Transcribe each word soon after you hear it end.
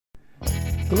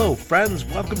Hello, friends.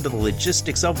 Welcome to the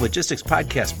Logistics of Logistics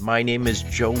podcast. My name is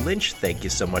Joe Lynch. Thank you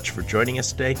so much for joining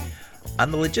us today.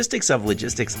 On the Logistics of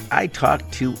Logistics, I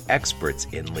talk to experts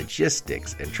in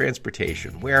logistics and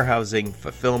transportation, warehousing,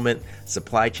 fulfillment,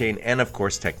 supply chain, and of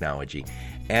course, technology.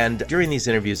 And during these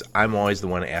interviews, I'm always the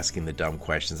one asking the dumb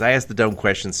questions. I ask the dumb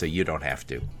questions so you don't have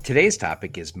to. Today's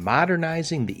topic is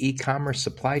modernizing the e-commerce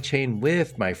supply chain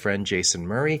with my friend Jason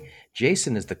Murray.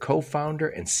 Jason is the co-founder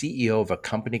and CEO of a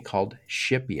company called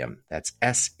Shipium. That's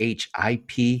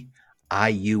Shipium.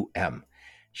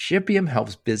 Shipium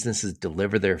helps businesses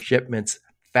deliver their shipments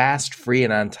fast, free,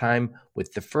 and on time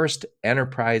with the first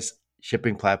enterprise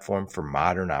shipping platform for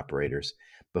modern operators.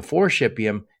 Before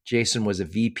Shipium, Jason was a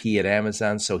VP at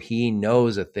Amazon, so he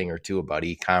knows a thing or two about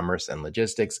e-commerce and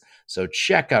logistics. So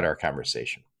check out our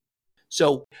conversation.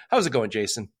 So how's it going,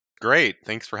 Jason? Great.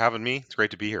 Thanks for having me. It's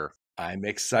great to be here. I'm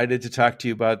excited to talk to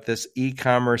you about this.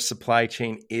 E-commerce supply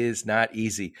chain is not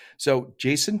easy. So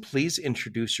Jason, please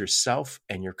introduce yourself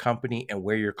and your company and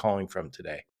where you're calling from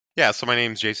today. Yeah, so my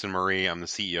name's Jason Murray. I'm the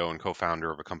CEO and co-founder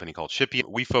of a company called Shipium.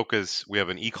 We have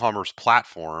an e-commerce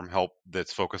platform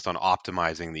that's focused on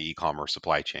optimizing the e-commerce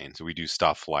supply chain. So we do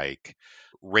stuff like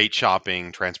rate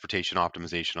shopping, transportation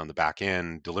optimization on the back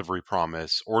end, delivery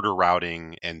promise, order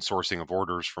routing, and sourcing of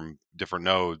orders from different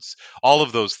nodes. All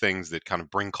of those things that kind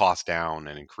of bring costs down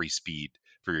and increase speed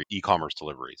for your e-commerce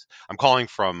deliveries. I'm calling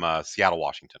from Seattle,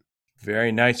 Washington.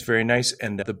 Very nice, very nice.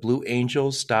 And the Blue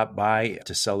Angels stopped by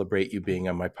to celebrate you being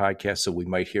on my podcast, so we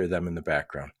might hear them in the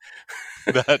background.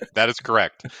 That is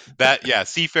correct.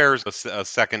 Seafair is a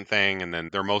second thing, and then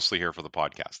they're mostly here for the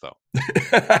podcast, though.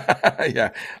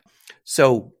 Yeah.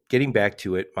 So getting back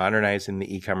to it, modernizing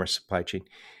the e-commerce supply chain.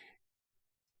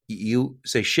 You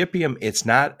say Shipium, it's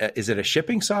not, is it a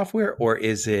shipping software or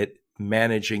is it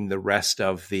managing the rest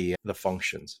of the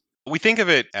functions? We think of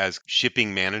it as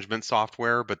shipping management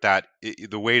software, but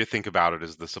the way to think about it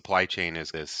is the supply chain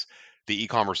is this. The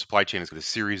e-commerce supply chain is a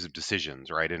series of decisions,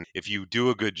 right? And if you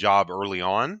do a good job early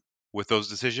on with those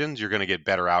decisions, you're going to get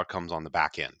better outcomes on the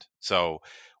back end. So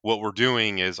what we're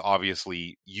doing is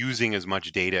obviously using as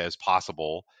much data as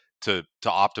possible to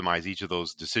optimize each of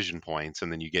those decision points,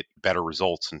 and then you get better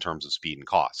results in terms of speed and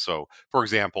cost. So, for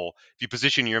example, if you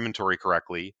position your inventory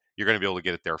correctly, you're going to be able to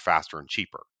get it there faster and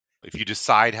cheaper. If you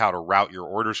decide how to route your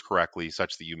orders correctly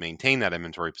such that you maintain that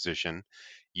inventory position,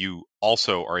 you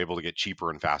also are able to get cheaper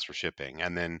and faster shipping.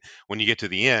 And then when you get to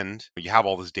the end, you have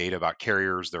all this data about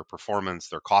carriers, their performance,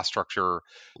 their cost structure,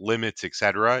 limits,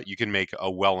 etc. You can make a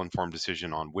well-informed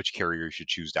decision on which carrier you should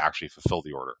choose to actually fulfill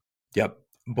the order. Yep.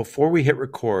 Before we hit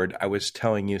record, I was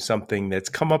telling you something that's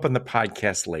come up on the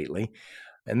podcast lately,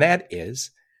 and that is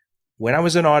when I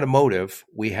was in automotive,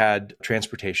 we had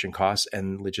transportation costs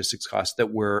and logistics costs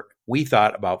that we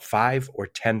thought about 5 or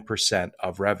 10%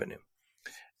 of revenue.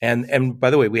 And by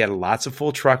the way, we had lots of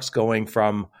full trucks going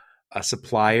from a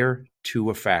supplier to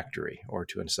a factory or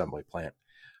to an assembly plant.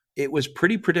 It was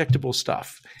pretty predictable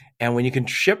stuff. And when you can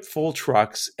ship full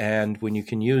trucks and when you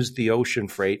can use the ocean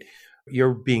freight,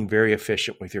 you're being very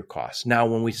efficient with your costs. Now,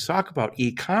 when we talk about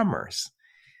e-commerce,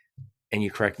 and you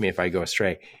correct me if I go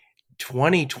astray,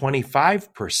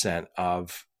 25%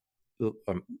 of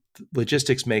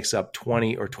logistics makes up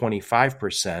 20 or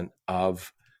 25%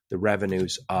 of the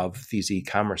revenues of these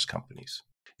e-commerce companies.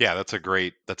 Yeah, that's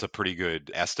a pretty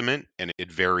good estimate, and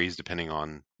it varies depending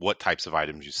on what types of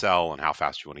items you sell and how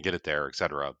fast you want to get it there, et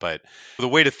cetera. But the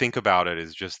way to think about it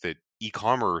is just that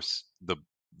e-commerce,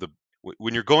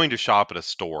 when you're going to shop at a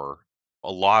store,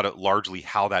 largely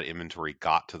how that inventory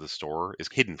got to the store is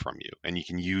hidden from you. And you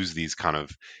can use these kind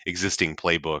of existing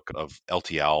playbook of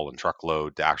LTL and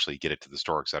truckload to actually get it to the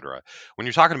store, et cetera. When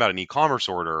you're talking about an e-commerce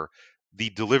order, the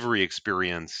delivery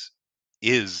experience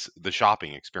is the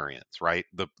shopping experience, right?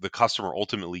 The customer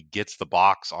ultimately gets the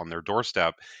box on their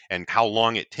doorstep, and how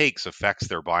long it takes affects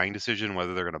their buying decision,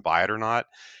 whether they're going to buy it or not,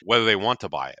 whether they want to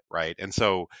buy it, right? And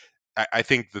so I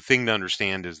think the thing to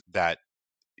understand is that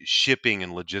shipping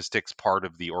and logistics part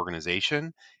of the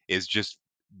organization is just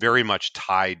very much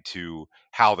tied to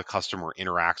how the customer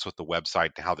interacts with the website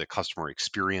and how the customer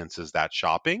experiences that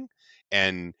shopping.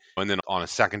 And then on a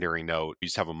secondary note, you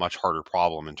just have a much harder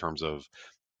problem in terms of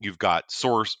you've got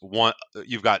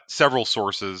several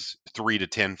sources, 3 to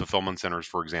 10 fulfillment centers,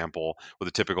 for example, with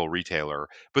a typical retailer.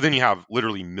 But then you have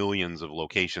literally millions of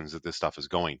locations that this stuff is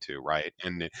going to, right?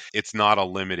 And it's not a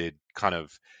limited kind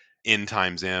of N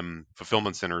times M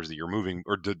fulfillment centers that you're moving,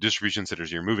 or distribution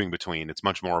centers you're moving between. It's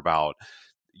much more about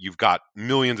you've got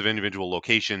millions of individual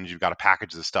locations. You've got to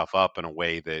package the stuff up in a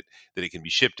way that it can be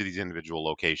shipped to these individual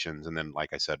locations. And then,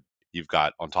 like I said, You've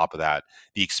got on top of that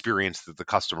the experience that the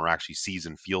customer actually sees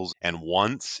and feels and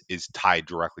wants is tied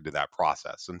directly to that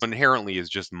process. And inherently is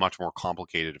just much more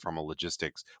complicated from a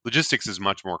logistics. Logistics is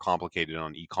much more complicated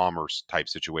on e-commerce type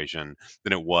situation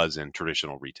than it was in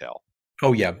traditional retail.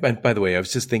 Oh yeah. By the way, I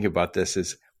was just thinking about this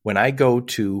is when I go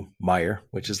to Meyer,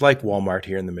 which is like Walmart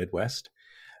here in the Midwest,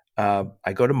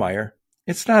 I go to Meyer.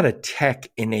 It's not a tech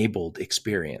enabled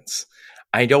experience.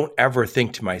 I don't ever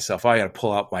think to myself, oh, I got to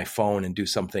pull out my phone and do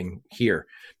something here.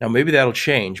 Now, maybe that'll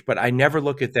change, but I never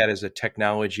look at that as a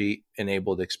technology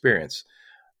enabled experience.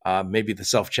 Maybe the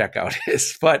self checkout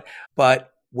is, but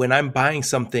when I'm buying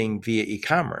something via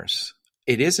e-commerce,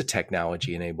 it is a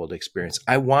technology enabled experience.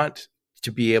 I want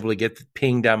to be able to get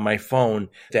pinged on my phone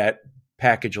that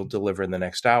package will deliver in the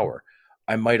next hour.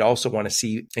 I might also want to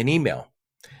see an email,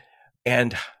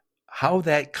 and how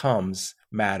that comes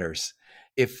matters.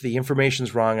 If the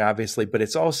information's wrong, obviously, but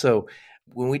it's also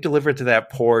when we deliver it to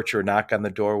that porch or knock on the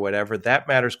door, whatever, that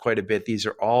matters quite a bit. These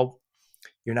are all,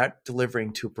 you're not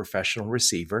delivering to a professional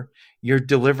receiver. You're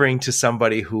delivering to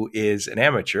somebody who is an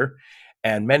amateur,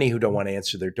 and many who don't want to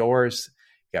answer their doors.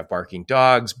 You got barking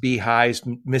dogs, beehives,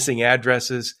 missing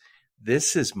addresses.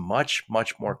 This is much,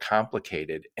 much more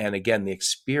complicated. And again, the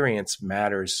experience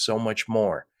matters so much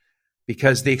more,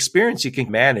 because the experience you can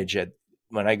manage it.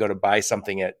 When I go to buy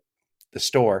something at the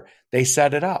store, they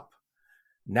set it up.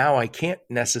 Now I can't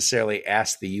necessarily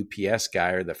ask the UPS guy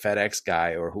or the FedEx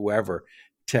guy or whoever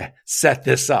to set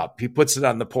this up. He puts it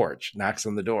on the porch, knocks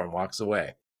on the door, and walks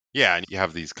away. Yeah, and you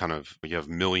have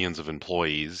millions of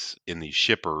employees in these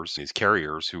shippers, these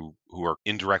carriers who are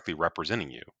indirectly representing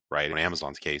you, right? In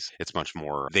Amazon's case, it's much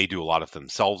more they do a lot of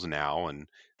themselves now, and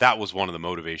that was one of the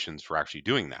motivations for actually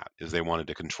doing that is they wanted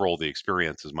to control the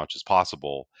experience as much as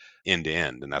possible end to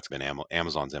end, and that's been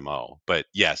Amazon's MO. But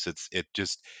yes,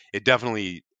 it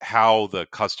definitely how the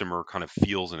customer kind of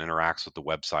feels and interacts with the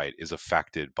website is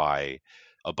affected by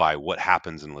what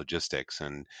happens in logistics.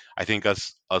 And I think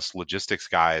us logistics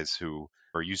guys who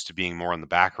are used to being more in the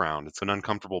background, it's an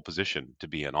uncomfortable position to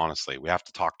be in. Honestly, we have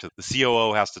to talk to the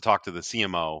COO, has to talk to the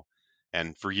CMO,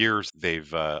 and for years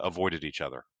they've avoided each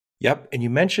other. Yep. And you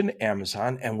mentioned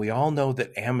Amazon, and we all know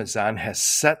that Amazon has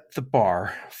set the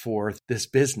bar for this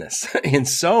business in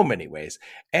so many ways.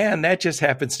 And that just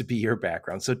happens to be your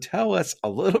background. So tell us a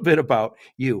little bit about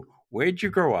you. Where'd you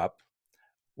grow up?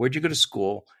 Where'd you go to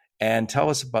school? And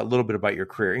tell us about a little bit about your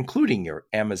career, including your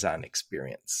Amazon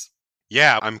experience.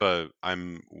 Yeah, I'm a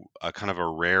kind of a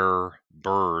rare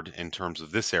bird in terms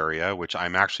of this area, which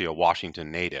I'm actually a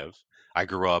Washington native. I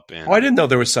grew up Oh, I in didn't know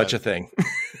there was such a thing.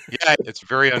 yeah, it's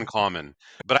very uncommon.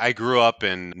 But I grew up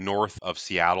in north of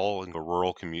Seattle in a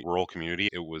rural community.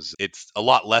 It's a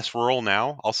lot less rural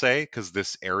now, I'll say, because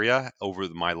this area over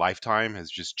my lifetime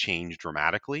has just changed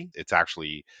dramatically. It's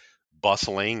actually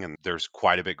bustling and there's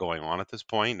quite a bit going on at this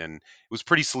point, and it was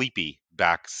pretty sleepy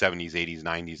back 70s, 80s,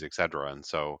 90s, etc. And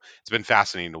so it's been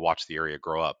fascinating to watch the area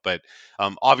grow up. But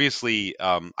obviously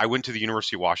I went to the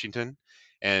University of Washington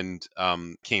and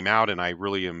came out, and I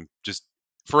really am just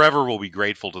forever will be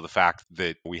grateful to the fact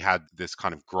that we had this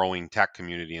kind of growing tech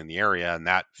community in the area, and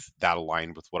that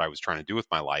aligned with what I was trying to do with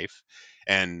my life.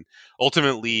 And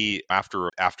ultimately, after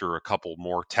a couple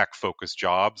more tech focused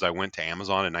jobs, I went to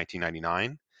Amazon in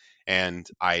 1999, and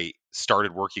I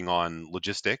started working on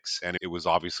logistics, and it was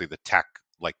obviously the tech,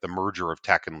 like the merger of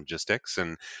tech and logistics.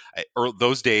 And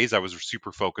those days I was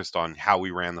super focused on how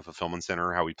we ran the fulfillment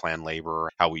center, how we planned labor,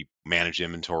 how we managed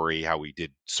inventory, how we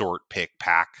did sort, pick,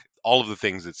 pack, all of the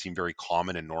things that seem very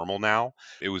common and normal now.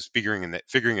 It was figuring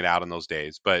it out in those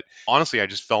days. But honestly, I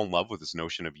just fell in love with this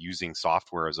notion of using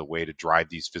software as a way to drive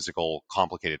these physical,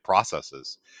 complicated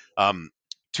processes. Um,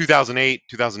 2008,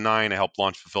 2009, I helped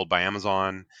launch Fulfilled by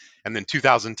Amazon. And then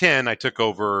 2010, I took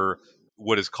over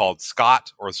what is called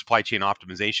Scott, or supply chain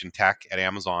optimization tech at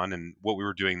Amazon. And what we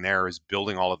were doing there is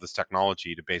building all of this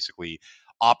technology to basically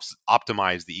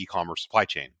optimize the e-commerce supply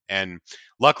chain. And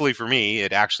luckily for me,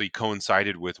 it actually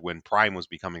coincided with when Prime was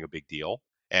becoming a big deal.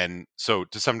 And so,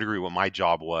 to some degree, what my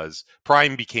job was,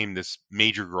 Prime became this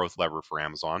major growth lever for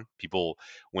Amazon. People,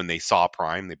 when they saw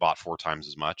Prime, they bought 4 times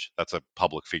as much. That's a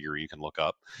public figure you can look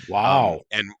up. Wow.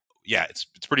 And yeah, it's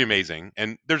pretty amazing.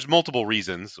 And there's multiple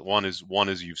reasons. One is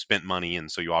you've spent money, and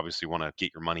so you obviously want to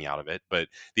get your money out of it. But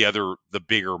the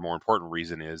bigger, more important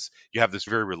reason is you have this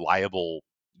very reliable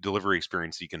delivery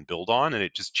experience you can build on, and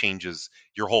it just changes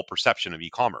your whole perception of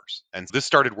e-commerce. And this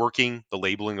started working. The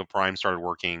labeling of Prime started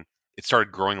working. It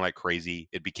started growing like crazy.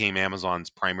 It became Amazon's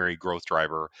primary growth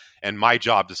driver. And my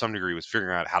job to some degree was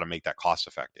figuring out how to make that cost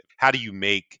effective. How do you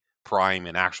make Prime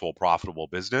an actual profitable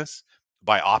business?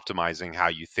 By optimizing how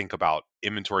you think about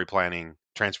inventory planning,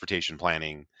 transportation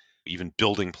planning, even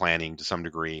building planning to some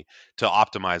degree to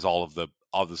optimize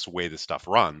all this way this stuff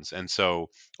runs. And so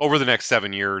over the next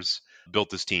 7 years,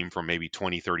 built this team from maybe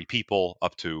 20, 30 people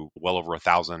up to well over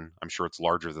 1,000. I'm sure it's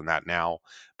larger than that now.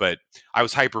 But I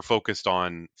was hyper focused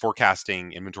on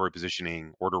forecasting, inventory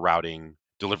positioning, order routing,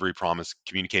 delivery promise,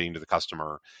 communicating to the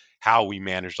customer, how we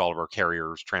managed all of our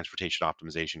carriers, transportation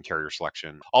optimization, carrier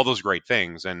selection, all those great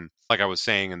things. And like I was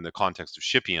saying in the context of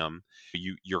Shipium,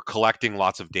 you're collecting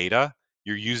lots of data.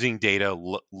 You're using data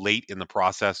late in the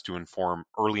process to inform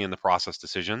early in the process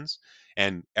decisions,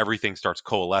 and everything starts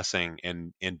coalescing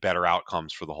in better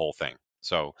outcomes for the whole thing.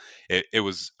 So it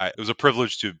was a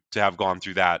privilege to have gone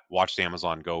through that, watched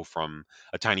Amazon go from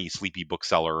a tiny sleepy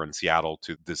bookseller in Seattle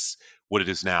to this what it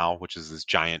is now, which is this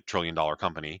giant $1 trillion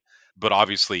company. But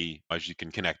obviously, as you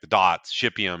can connect the dots,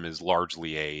 Shipium is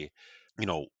largely a you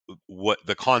know what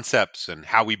the concepts and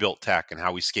how we built tech and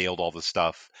how we scaled all this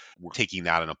stuff. We're taking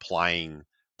that and applying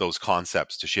those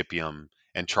concepts to Shipium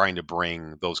and trying to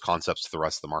bring those concepts to the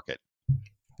rest of the market.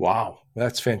 Wow,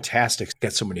 that's fantastic.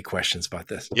 Got so many questions about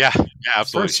this. Yeah, yeah,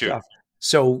 absolutely. First Shoot. off,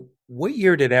 so what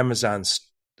year did Amazon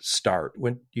start?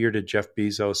 What year did Jeff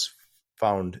Bezos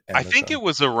found I think it Amazon?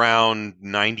 was around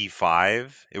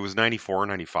 95. It was 94,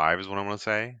 95 is what I want to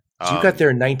say. So you got there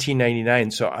in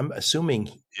 1999. So I'm assuming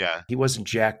Yeah. he wasn't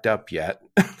jacked up yet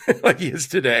like he is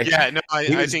today. Yeah, no,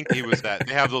 He I was, think he was that.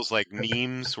 They have those like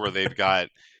memes where they've got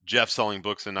Jeff selling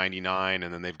books in '99,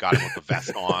 and then they've got him with the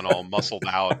vest on, all muscled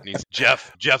out, and he's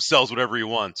Jeff. Jeff sells whatever he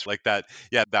wants, like that.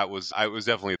 Yeah, that was. I was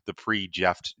definitely the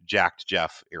pre-Jeff jacked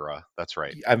Jeff era. That's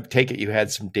right. I take it you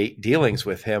had some dealings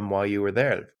with him while you were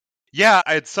there. Yeah,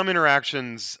 I had some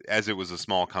interactions as it was a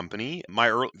small company.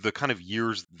 The kind of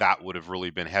years that would have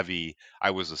really been heavy,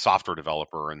 I was a software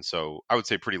developer, and so I would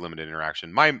say pretty limited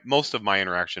interaction. My most of my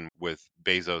interaction with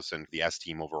Bezos and the S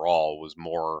team overall was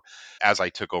more as I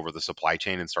took over the supply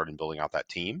chain and started building out that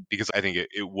team, because I think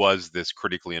it was this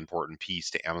critically important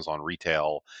piece to Amazon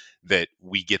retail that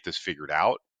we get this figured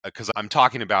out. Because I'm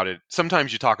talking about it.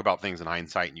 Sometimes you talk about things in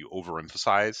hindsight and you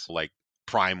overemphasize, like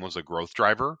Prime was a growth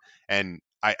driver. And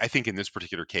I think in this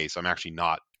particular case, I'm actually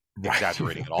not Right.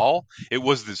 exaggerating at all. It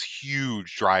was this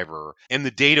huge driver, and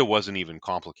the data wasn't even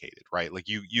complicated, right? Like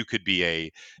you could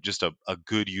be just a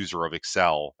good user of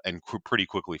Excel and pretty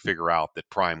quickly figure out that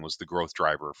Prime was the growth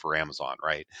driver for Amazon,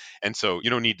 right? And so you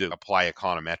don't need to apply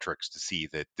econometrics to see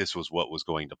that this was what was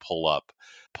going to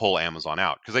pull Amazon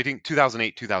out. Because I think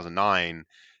 2008, 2009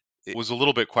 it was a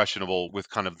little bit questionable with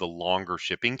kind of the longer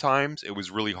shipping times. It was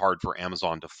really hard for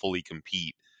Amazon to fully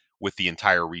compete with the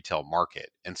entire retail market.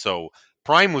 And so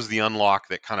Prime was the unlock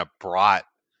that kind of brought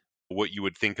what you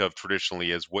would think of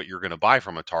traditionally as what you're going to buy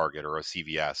from a Target or a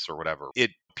CVS or whatever.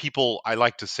 I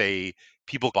like to say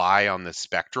people buy on the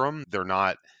spectrum. They're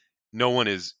not no one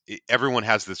is everyone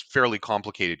has this fairly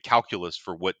complicated calculus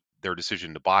for what their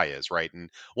decision to buy is, right?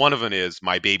 And one of them is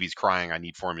my baby's crying, I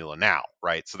need formula now,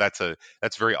 right? So that's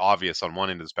very obvious on one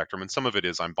end of the spectrum, and some of it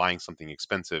is I'm buying something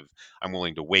expensive, I'm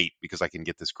willing to wait because I can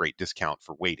get this great discount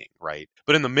for waiting, right?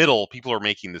 But in the middle, people are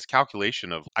making this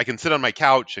calculation of I can sit on my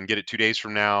couch and get it 2 days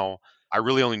from now. I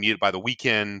really only need it by the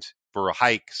weekend for a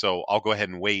hike, so I'll go ahead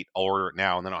and wait. I'll order it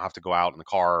now, and then I'll have to go out in the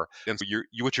car. And so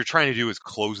what you're trying to do is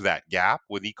close that gap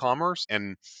with e-commerce,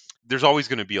 and there's always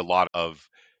going to be a lot of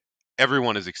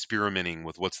everyone is experimenting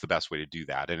with what's the best way to do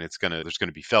that, and there's going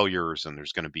to be failures, and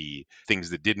there's going to be things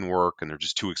that didn't work, and they're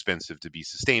just too expensive to be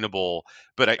sustainable.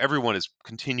 But everyone is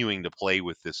continuing to play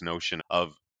with this notion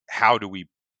of how do we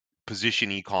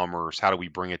position e-commerce, how do we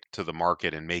bring it to the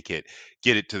market and get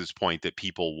it to this point that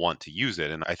people want to use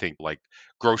it. And I think like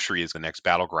grocery is the next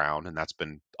battleground, and that's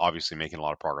been obviously making a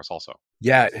lot of progress also.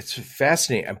 Yeah, it's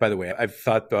fascinating. And by the way, I've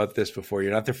thought about this before.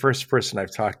 You're not the first person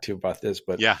I've talked to about this,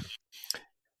 but Yeah.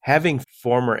 having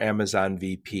former Amazon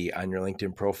VP on your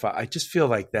LinkedIn profile, I just feel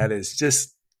like that is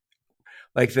just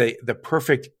like the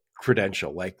perfect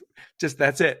credential. Like just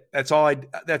that's it. That's all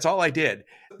I did.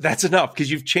 That's enough because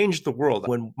you've changed the world.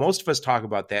 When most of us talk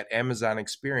about that Amazon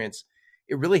experience,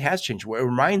 it really has changed. It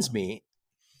reminds me,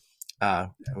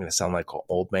 I'm going to sound like an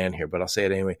old man here, but I'll say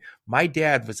it anyway. My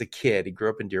dad was a kid. He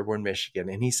grew up in Dearborn, Michigan,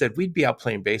 and he said we'd be out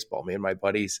playing baseball, me and my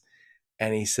buddies.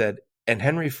 And he said, and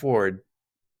Henry Ford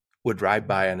would ride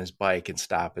by on his bike and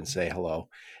stop and say hello.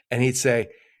 And he'd say,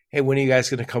 hey, when are you guys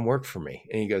going to come work for me?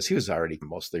 And he goes, he was already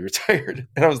mostly retired.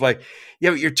 And I was like, yeah,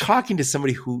 but you're talking to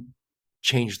somebody who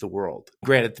changed the world.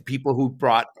 Granted, the people who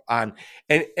brought on,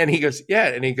 and he goes, yeah.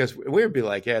 And he goes, we'd be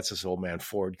like, yeah, it's this old man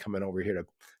Ford coming over here to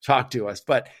talk to us.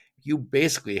 But you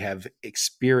basically have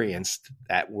experienced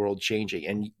that world changing,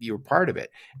 and you're part of it.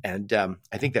 And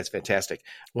I think that's fantastic.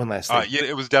 One last thing. Yeah,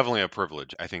 it was definitely a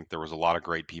privilege. I think there was a lot of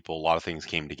great people. A lot of things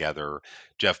came together.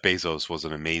 Jeff Bezos was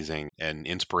an amazing and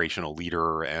inspirational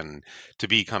leader. And to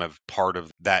be kind of part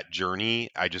of that journey,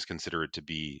 I just consider it to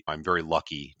be, I'm very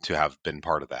lucky to have been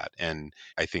part of that. And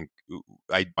I think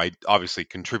I obviously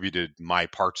contributed my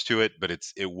parts to it, but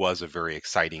it was a very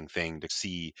exciting thing to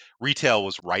see retail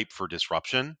was ripe for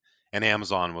disruption. And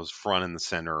Amazon was front and the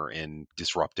center in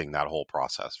disrupting that whole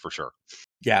process for sure.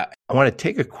 Yeah, I want to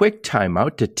take a quick time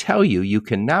out to tell you you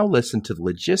can now listen to the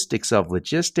Logistics of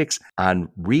Logistics on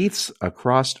Wreaths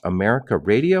Across America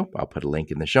Radio. I'll put a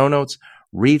link in the show notes.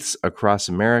 Wreaths Across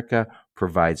America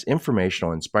provides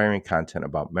informational, inspiring content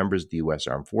about members of the U.S.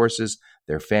 Armed Forces,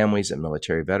 their families, and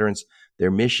military veterans.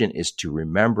 Their mission is to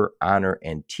remember, honor,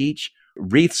 and teach.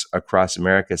 Wreaths Across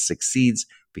America succeeds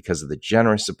because of the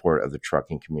generous support of the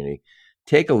trucking community.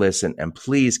 Take a listen and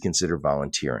please consider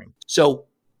volunteering. So,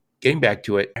 getting back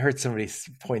to it, I heard somebody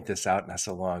point this out not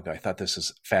so long ago. I thought this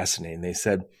was fascinating. They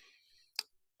said,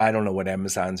 I don't know what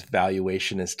Amazon's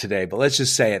valuation is today, but let's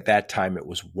just say at that time it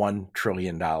was $1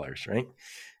 trillion, right?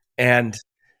 And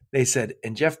they said,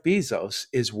 and Jeff Bezos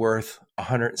is worth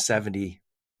 170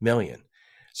 million.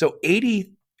 So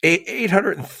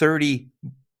 $830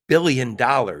 billion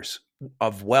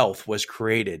of wealth was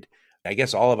created. I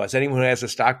guess all of us, anyone who has a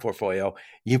stock portfolio,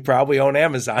 you probably own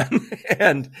Amazon.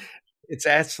 And it's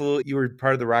absolutely, you were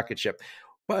part of the rocket ship.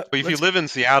 But If you live in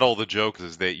Seattle, the joke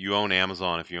is that you own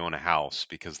Amazon if you own a house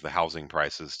because the housing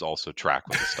prices also track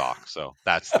with the stock. So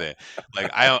that's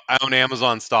I own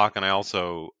Amazon stock and I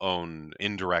also own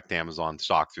indirect Amazon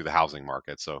stock through the housing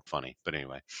market. So funny, but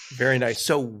anyway. Very nice.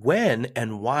 So when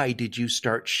and why did you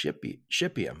start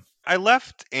Shipium? I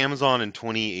left Amazon in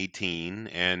 2018,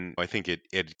 and I think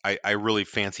I really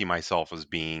fancy myself as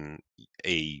being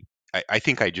I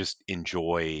think I just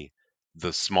enjoy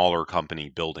the smaller company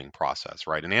building process,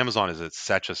 right? And Amazon is at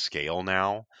such a scale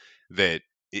now that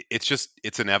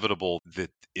it's inevitable that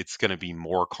it's going to be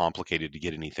more complicated to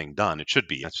get anything done. It should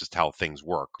be. That's just how things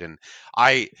work. And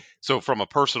I so from a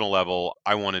personal level,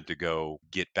 I wanted to go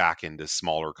get back into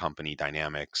smaller company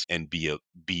dynamics and be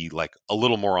like a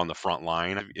little more on the front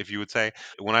line, if you would say.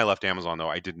 When I left Amazon, though,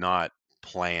 I did not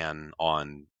plan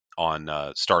on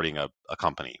starting a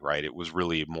company, right? It was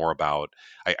really more about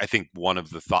I think one of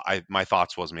the my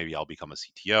thoughts was maybe I'll become a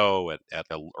CTO at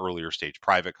an earlier stage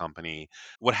private company.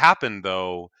 What happened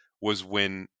though was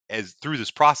when as through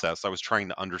this process I was trying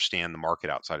to understand the market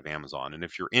outside of Amazon. And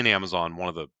if you're in Amazon, one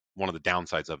of the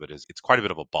downsides of it is it's quite a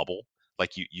bit of a bubble.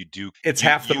 Like you do It's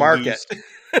half the you market. lose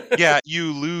yeah,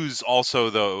 you lose also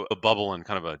the bubble in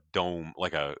kind of a dome,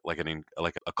 like a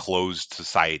closed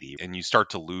society, and you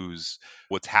start to lose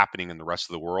what's happening in the rest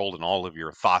of the world, and all of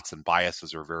your thoughts and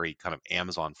biases are very kind of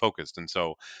Amazon focused. And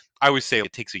so I always say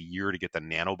it takes a year to get the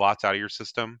nanobots out of your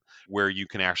system where you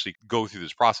can actually go through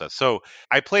this process. So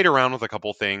I played around with a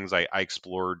couple things. I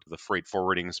explored the freight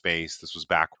forwarding space. This was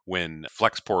back when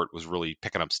Flexport was really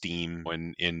picking up steam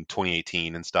when in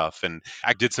 2018 and stuff. And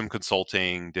I did some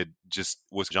consulting, did just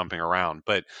was jumping around.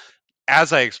 But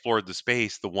as I explored the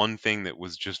space, the one thing that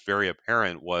was just very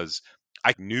apparent was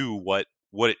I knew what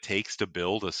it takes to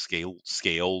build a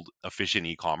scaled efficient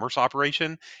e-commerce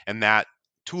operation, and that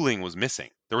tooling was missing.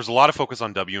 There was a lot of focus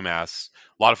on WMS,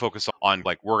 a lot of focus on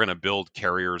like we're going to build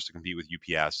carriers to compete with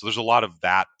UPS. So there's a lot of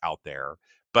that out there,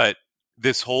 but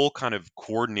this whole kind of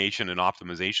coordination and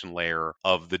optimization layer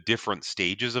of the different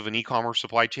stages of an e-commerce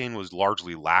supply chain was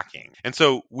largely lacking. And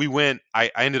so I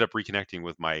ended up reconnecting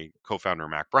with my co-founder,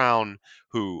 Mac Brown,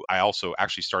 who I also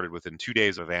actually started within 2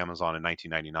 days of Amazon in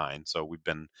 1999. So we've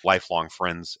been lifelong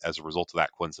friends as a result of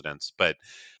that coincidence. But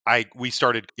we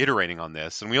started iterating on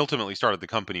this, and we ultimately started the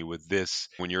company with this.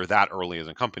 When you're that early as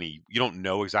a company, you don't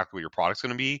know exactly what your product's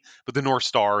going to be, but the North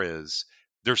Star is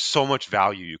there's so much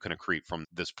value you can accrete from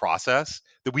this process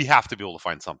that we have to be able to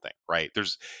find something, right?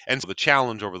 And so the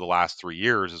challenge over the last 3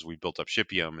 years as we built up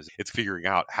Shipium is it's figuring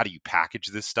out how do you package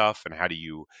this stuff and how do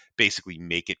you basically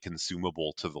make it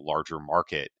consumable to the larger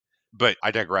market. But I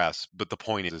digress. But the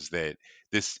point is that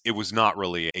it was not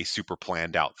really a super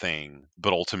planned out thing,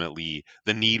 but ultimately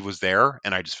the need was there,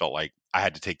 and I just felt like I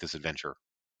had to take this adventure.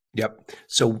 Yep.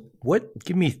 So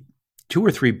give me 2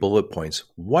 or 3 bullet points.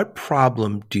 What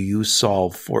problem do you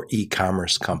solve for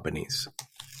e-commerce companies?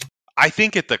 I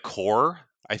think at the core,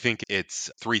 I think it's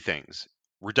three things: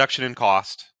 reduction in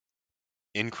cost,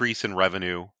 increase in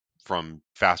revenue from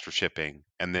faster shipping,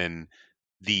 and then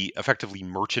the effectively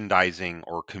merchandising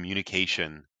or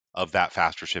communication of that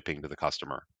faster shipping to the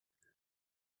customer,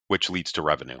 which leads to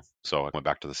revenue. So I went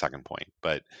back to the second point.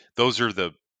 But those are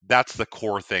That's the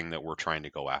core thing that we're trying to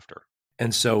go after.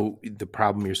 And so the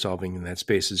problem you're solving in that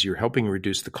space is you're helping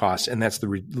reduce the cost, and that's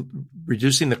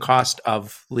reducing the cost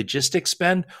of logistics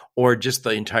spend or just the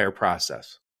entire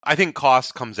process. I think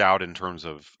cost comes out in terms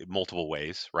of multiple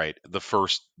ways, right?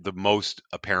 The most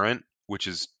apparent, which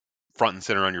is front and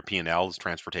center on your P&L, is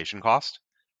transportation cost.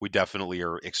 We definitely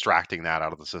are extracting that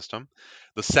out of the system.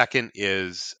 The second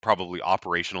is probably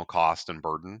operational cost and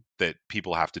burden that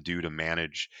people have to do to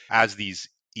manage as these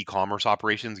e-commerce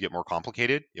operations get more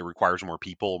complicated. It requires more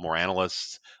people, more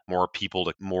analysts, more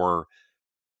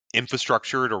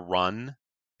infrastructure to run,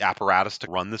 apparatus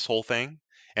to run this whole thing.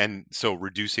 And so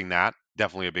reducing that,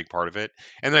 definitely a big part of it.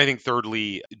 And then I think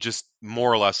thirdly, just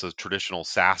more or less a traditional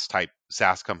SaaS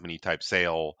company type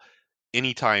sale.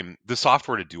 Anytime the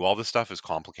software to do all this stuff is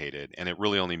complicated, and it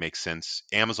really only makes sense.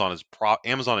 Amazon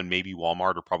and maybe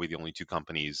Walmart are probably the only two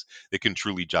companies that can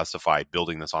truly justify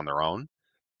building this on their own.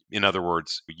 In other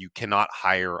words, you cannot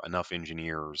hire enough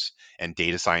engineers and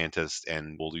data scientists,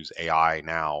 and we'll use AI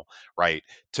now, right,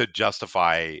 to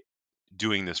justify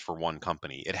doing this for one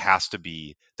company. It has to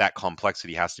be that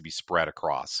complexity has to be spread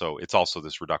across. So it's also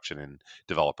this reduction in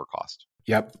developer cost.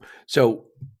 Yep. So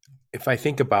if I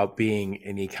think about being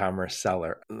an e-commerce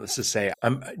seller, let's just say,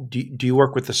 do you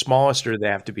work with the smallest, or do they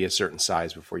have to be a certain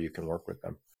size before you can work with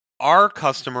them? Our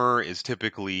customer is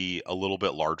typically a little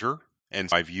bit larger. And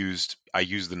I use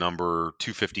the number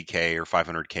 250K or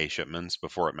 500K shipments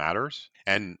before it matters.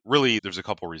 And really, there's a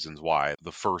couple reasons why.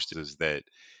 The first is that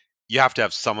you have to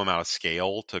have some amount of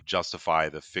scale to justify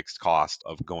the fixed cost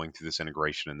of going through this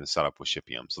integration and the setup with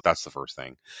Shipium. So that's the first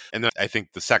thing. And then I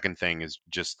think the second thing is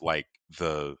just like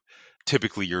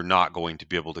typically you're not going to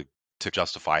be able to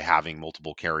justify having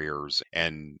multiple carriers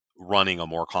and running a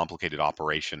more complicated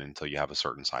operation until you have a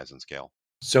certain size and scale.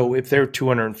 So if they're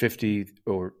 250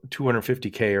 or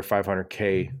 250K or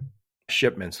 500K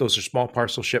shipments, those are small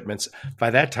parcel shipments. By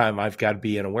that time, I've got to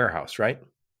be in a warehouse, right?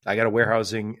 I got a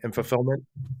warehousing and fulfillment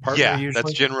partner Yeah,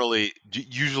 that's usually.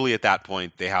 usually at that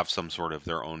point they have some sort of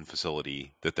their own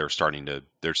facility that they're starting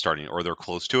or they're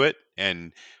close to it.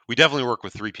 And we definitely work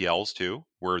with 3PLs too,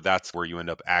 where that's where you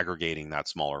end up aggregating that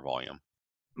smaller volume.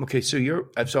 Okay, so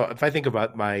if I think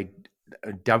about my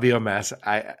WMS,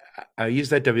 I use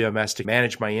that WMS to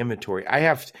manage my inventory.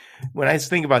 When I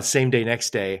think about same day,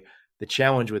 next day, the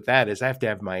challenge with that is I have to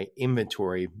have my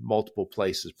inventory multiple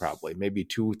places, probably maybe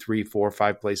 2, 3, 4,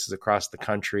 5 places across the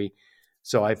country.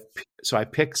 So I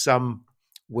pick some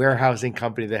warehousing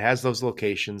company that has those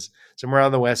locations somewhere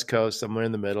on the West Coast, somewhere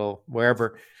in the middle,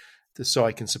 wherever, so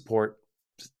I can support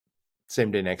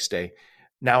same day, next day.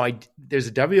 Now there's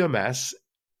a WMS,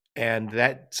 and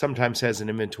that sometimes has an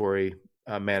inventory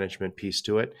management piece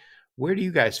to it. Where do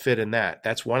you guys fit in that?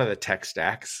 That's one of the tech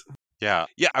stacks. Yeah.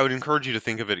 Yeah, I would encourage you to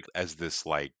think of it as this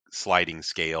like sliding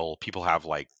scale. People have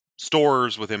like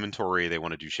stores with inventory, they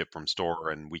want to do ship from store,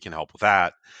 and we can help with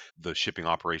that. The shipping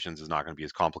operations is not going to be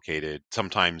as complicated.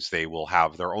 Sometimes they will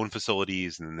have their own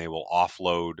facilities and then they will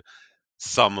offload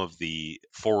some of the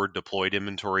forward deployed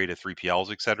inventory to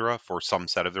 3PLs, et cetera, for some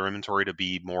set of their inventory to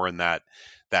be more in that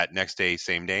next day,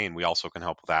 same day, and we also can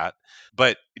help with that.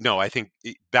 But no, I think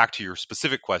back to your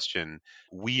specific question,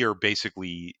 we are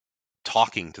basically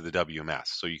talking to the WMS.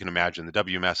 So you can imagine the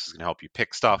WMS is going to help you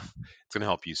pick stuff. It's going to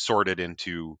help you sort it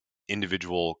into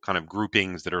individual kind of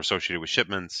groupings that are associated with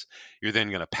shipments. You're then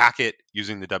going to pack it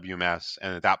using the WMS.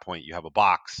 And at that point, you have a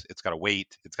box. It's got a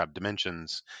weight, it's got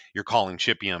dimensions. You're calling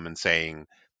Shipium and saying,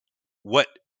 what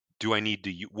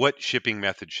what shipping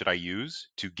method should I use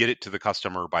to get it to the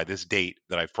customer by this date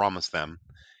that I've promised them,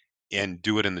 and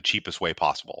do it in the cheapest way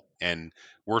possible. And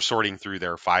we're sorting through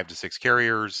their 5 to 6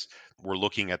 carriers. We're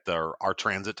looking at our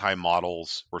transit time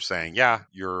models. We're saying, yeah,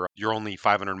 you're only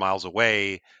 500 miles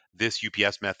away. This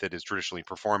UPS method is traditionally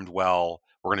performed well.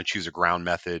 We're going to choose a ground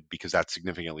method because that's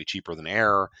significantly cheaper than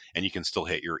air, and you can still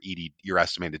hit your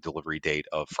estimated delivery date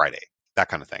of Friday. That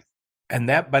kind of thing. And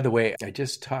that, by the way, I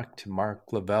just talked to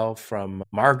Mark Lavelle from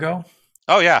Margo,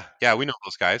 Oh yeah, yeah, we know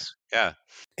those guys. Yeah.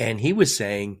 and he was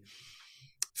saying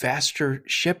faster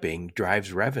shipping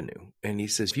drives revenue. And he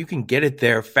says if you can get it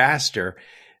there faster,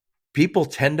 people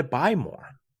tend to buy more.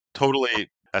 Totally.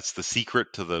 That's the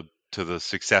secret to the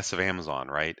success of Amazon,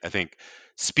 right? I think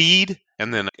speed,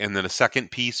 and then a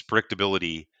second piece,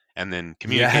 predictability, and then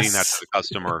communicating that to Yes. the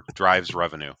customer drives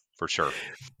revenue for sure.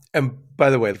 And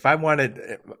by the way, if I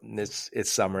wanted,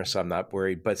 it's summer, so I'm not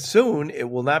worried. But soon it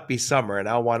will not be summer, and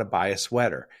I'll want to buy a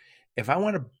sweater. If I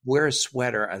want to wear a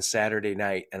sweater on Saturday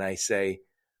night, and I say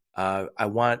I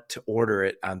want to order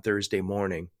it on Thursday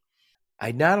morning,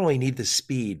 I not only need the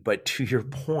speed, but to your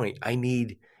point, I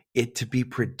need it to be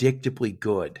predictably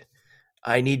good.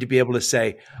 I need to be able to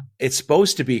say, it's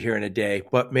supposed to be here in a day,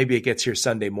 but maybe it gets here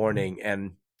Sunday morning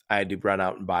and I had to run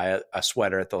out and buy a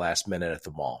sweater at the last minute at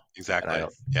the mall. And I Exactly.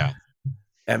 don't. Yeah.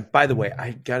 And by the way,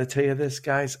 I got to tell you this,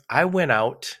 guys. I went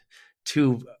out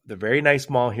to the very nice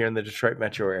mall here in the Detroit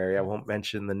metro area. I won't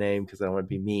mention the name because I don't want to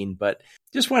be mean, but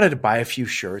just wanted to buy a few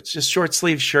shirts, just short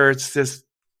sleeve shirts, just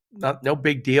no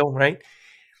big deal, right?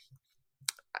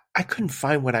 I couldn't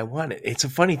find what I wanted. It's a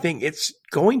funny thing. It's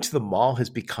going to the mall has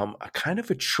become a kind of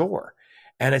a chore.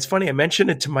 And it's funny. I mentioned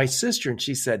it to my sister and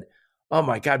she said, "Oh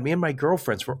my God, me and my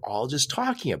girlfriends were all just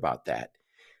talking about that.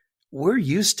 We're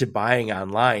used to buying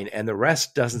online and the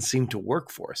rest doesn't seem to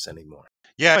work for us anymore."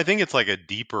 Yeah, I think it's like a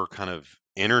deeper kind of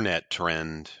internet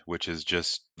trend, which is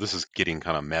just this is getting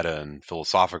kind of meta and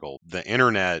philosophical. The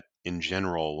internet in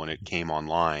general, when it came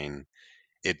online,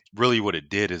 it really what it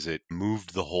did is it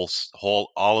moved the whole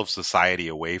all of society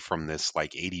away from this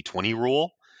like 80-20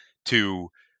 rule to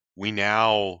we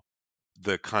now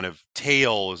the kind of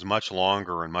tail is much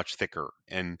longer and much thicker.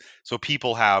 And so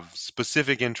people have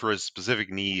specific interests, specific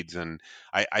needs. And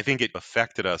I think it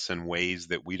affected us in ways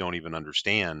that we don't even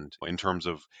understand in terms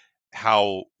of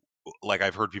how, like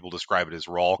I've heard people describe it as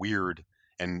we're all weird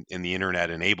and the internet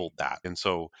enabled that. And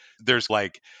so there's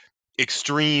like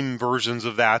extreme versions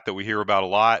of that we hear about a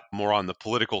lot more on the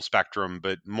political spectrum,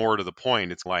 but more to the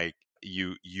point it's like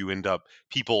you end up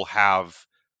people have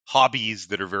hobbies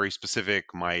that are very specific.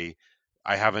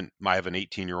 I have an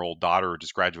 18-year-old daughter who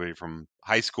just graduated from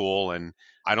high school, and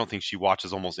I don't think she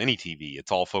watches almost any TV.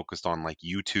 It's all focused on like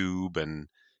YouTube, and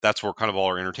that's where kind of all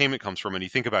our entertainment comes from. And you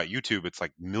think about YouTube, it's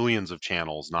like millions of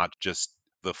channels, not just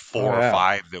the Oh, four or yeah.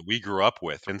 five that we grew up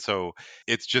with. And so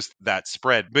it's just that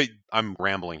spread. But I'm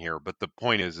rambling here, but the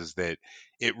point is that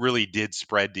it really did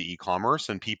spread to e-commerce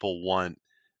and people want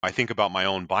I think about my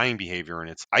own buying behavior and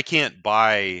it's I can't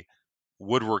buy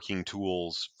woodworking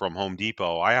tools from Home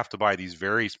Depot. I have to buy these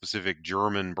very specific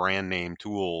German brand name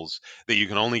tools that you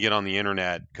can only get on the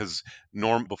internet because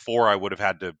norm before I would have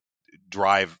had to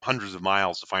drive hundreds of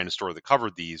miles to find a store that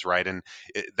covered these, right? And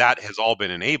that has all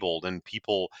been enabled and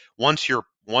people once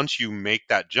you make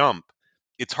that jump,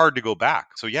 it's hard to go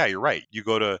back. So yeah, you're right.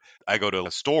 I go to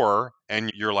a store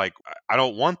and you're like, I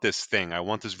don't want this thing. I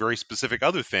want this very specific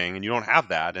other thing and you don't have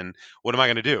that and what am I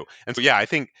going to do? And so yeah,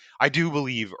 I do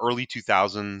believe early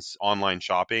 2000s online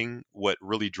shopping, what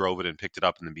really drove it and picked it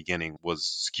up in the beginning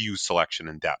was SKU selection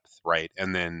and depth, right?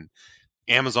 And then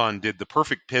Amazon did the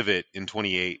perfect pivot in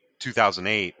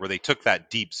 2008, where they took that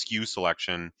deep SKU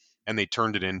selection and they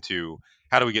turned it into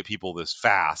how do we get people this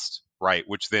fast, right?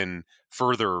 Which then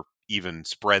further even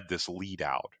spread this lead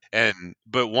out. And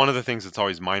but one of the things that's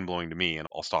always mind blowing to me, and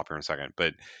I'll stop here in a second,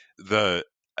 but the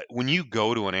when you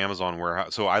go to an Amazon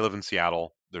warehouse, so I live in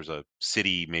Seattle, there's a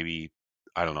city maybe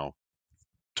I don't know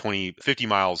 50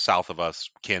 miles south of us,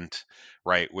 Kent,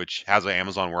 right, which has an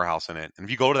Amazon warehouse in it. And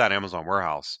if you go to that Amazon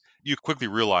warehouse, you quickly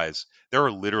realize there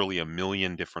are literally a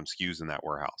million different SKUs in that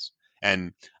warehouse.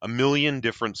 And a million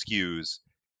different SKUs,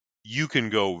 you can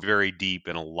go very deep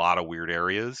in a lot of weird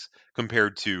areas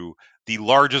compared to the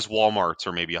largest Walmarts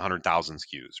are maybe 100,000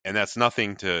 SKUs. And that's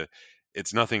nothing to,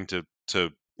 it's nothing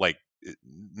to like,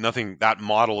 nothing, that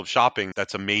model of shopping,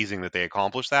 that's amazing that they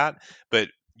accomplished that. But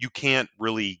you can't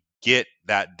really get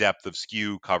that depth of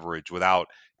SKU coverage without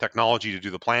technology to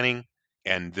do the planning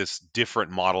and this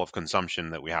different model of consumption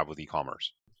that we have with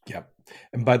e-commerce. Yep.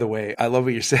 And by the way, I love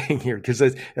what you're saying here because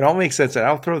it all makes sense. And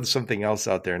I'll throw something else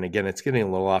out there. And again, it's getting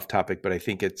a little off topic, but I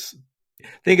think it's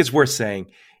worth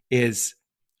saying is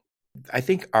I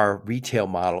think our retail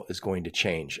model is going to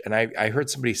change. And I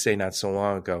heard somebody say not so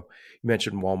long ago, you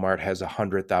mentioned Walmart has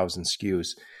 100,000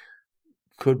 SKUs.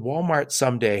 Could Walmart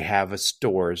someday have a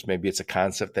stores? Maybe it's a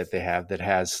concept that they have that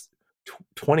has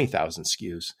 20,000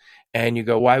 SKUs. And you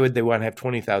go, why would they want to have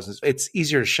 20,000? It's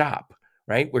easier to shop,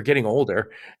 right? We're getting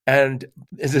older. And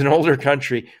as an older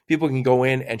country, people can go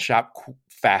in and shop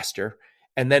faster.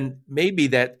 And then maybe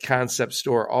that concept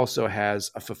store also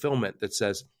has a fulfillment that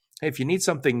says, hey, if you need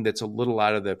something that's a little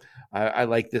out of I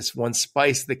like this one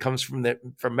spice that comes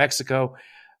from Mexico,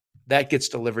 that gets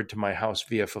delivered to my house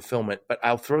via fulfillment. But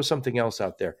I'll throw something else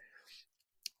out there.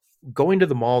 Going to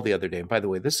the mall the other day, and by the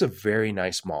way, this is a very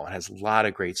nice mall. It has a lot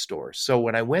of great stores. So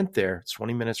when I went there, it's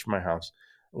 20 minutes from my house.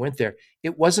 I went there.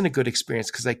 It wasn't a good experience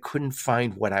because I couldn't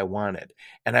find what I wanted.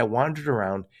 And I wandered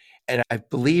around. And I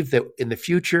believe that in the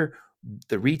future,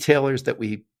 the retailers that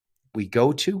we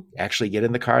go to, actually get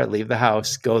in the car, leave the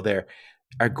house, go there,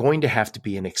 are going to have to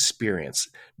be an experience.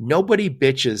 Nobody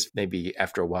bitches, maybe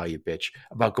after a while you bitch,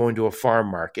 about going to a farm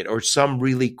market or some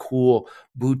really cool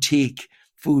boutique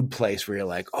food place where you're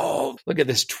like, oh, look at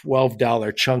this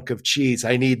 $12 chunk of cheese.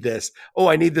 I need this. Oh,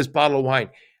 I need this bottle of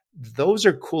wine. Those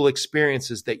are cool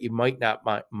experiences that you might not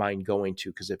mind going to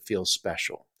because it feels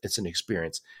special. It's an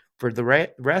experience. For the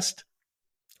rest,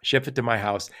 ship it to my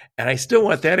house. And I still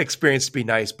want that experience to be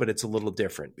nice, but it's a little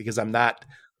different because I'm not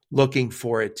looking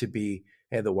for it to be,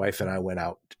 hey, the wife and I went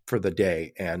out for the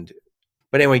day.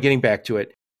 But anyway, getting back to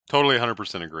it. Totally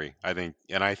 100% agree.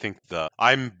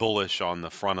 I'm bullish on the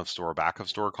front of store, back of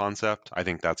store concept. I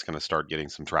think that's going to start getting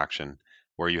some traction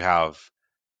where you have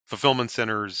fulfillment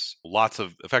centers, lots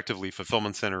of effectively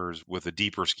fulfillment centers with a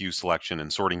deeper SKU selection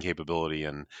and sorting capability,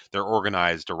 and they're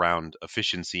organized around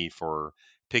efficiency for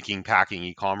picking, packing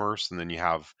e-commerce. And then you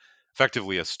have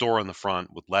effectively a store in the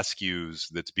front with less SKUs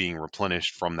that's being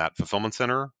replenished from that fulfillment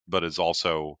center, but is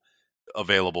also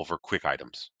available for quick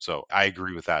items. So I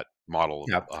agree with that model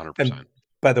Yeah. 100%. And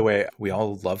by the way, we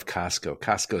all love Costco.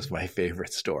 Costco is my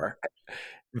favorite store.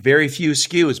 Very few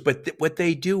SKUs, but what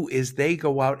they do is they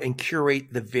go out and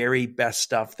curate the very best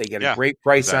stuff. They get a Yeah, great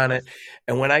price on exactly. it.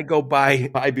 And when I go buy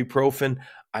ibuprofen,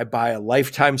 I buy a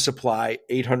lifetime supply,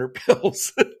 800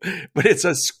 pills, but it's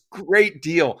a great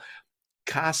deal.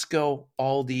 Costco,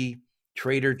 Aldi,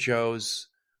 Trader Joe's,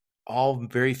 all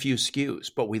very few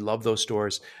SKUs, but we love those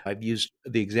stores. I've used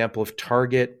the example of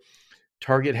Target.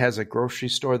 Target has a grocery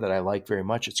store that I like very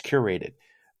much. It's curated.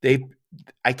 They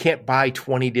I can't buy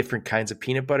 20 different kinds of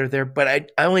peanut butter there, but I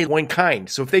only one kind.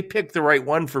 So if they pick the right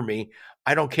one for me,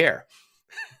 I don't care.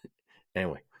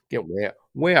 Anyway, get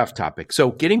way off topic.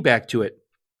 So getting back to it,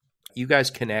 you guys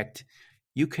connect.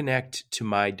 You connect to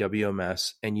my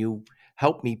WMS and you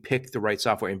help me pick the right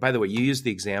software. And by the way, you use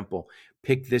the example,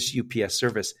 pick this UPS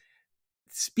service.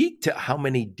 Speak to how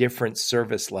many different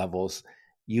service levels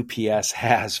UPS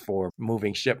has for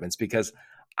moving shipments because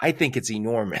I think it's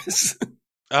enormous.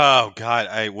 Oh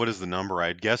God, what is the number?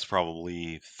 I'd guess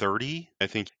probably 30. I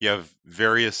think you have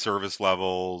various service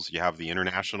levels, you have the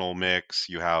international mix,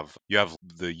 you have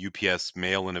the UPS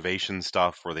mail innovation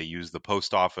stuff where they use the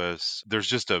post office.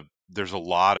 There's a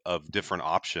lot of different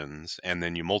options, and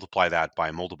then you multiply that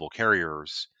by multiple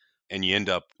carriers and you end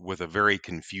up with a very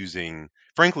confusing,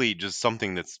 frankly, just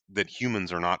something that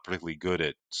humans are not particularly good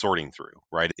at sorting through,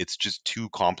 right? It's just too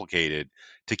complicated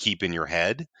to keep in your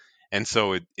head. And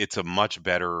so it's a much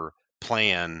better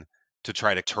plan to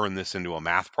try to turn this into a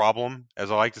math problem, as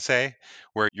I like to say,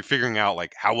 where you're figuring out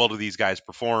like how well do these guys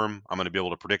perform? I'm going to be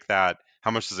able to predict that.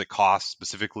 How much does it cost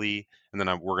specifically? And then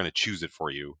we're going to choose it for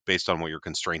you based on what your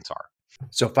constraints are.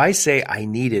 So if I say I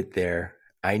need it there,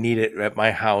 I need it at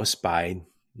my house by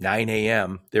 9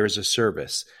 a.m., there is a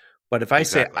service. But if I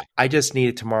say Exactly. I just need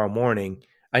it tomorrow morning,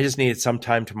 I just need it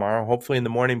sometime tomorrow, hopefully in the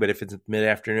morning, but if it's mid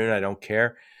afternoon, I don't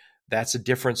care. That's a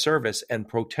different service and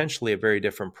potentially a very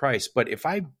different price. But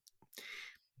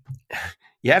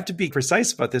you have to be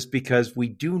precise about this because we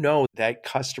do know that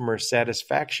customer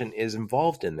satisfaction is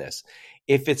involved in this.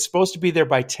 If it's supposed to be there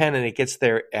by 10 and it gets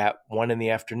there at 1 in the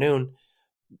afternoon,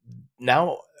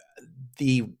 now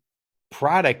the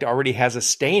product already has a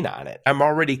stain on it. I'm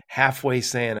already halfway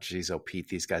saying, geez, oh, Pete,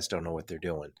 these guys don't know what they're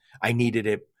doing. I needed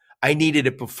it. I needed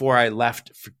it before I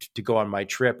left to go on my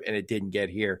trip and it didn't get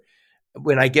here.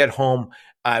 When I get home,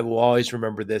 I will always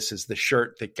remember this as the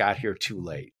shirt that got here too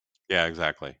late. Yeah,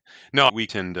 exactly. No, we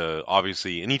tend to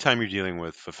obviously, anytime you're dealing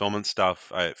with fulfillment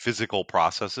stuff, physical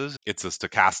processes, it's a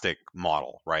stochastic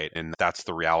model, right? And that's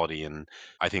the reality. And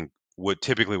I think what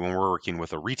typically when we're working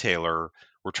with a retailer,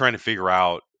 we're trying to figure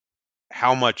out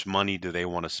how much money do they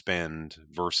want to spend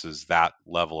versus that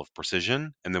level of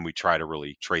precision, and then we try to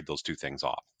really trade those two things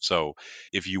off. So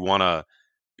if you want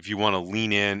to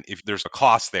lean in, if there's a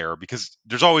cost there, because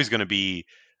there's always going to be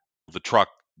the truck,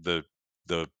 the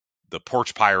the the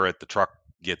porch pirate, the truck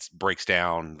breaks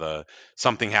down, the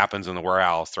something happens in the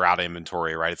warehouse, they're out of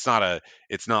inventory, right? It's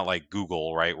not like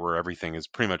Google, right, where everything is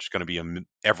pretty much going to be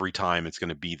every time it's going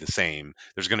to be the same.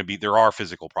 There are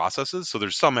physical processes, so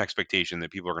there's some expectation that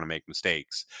people are going to make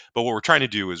mistakes. But what we're trying to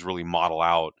do is really model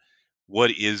out what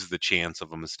is the chance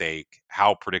of a mistake,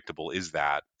 how predictable is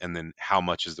that, and then how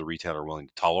much is the retailer willing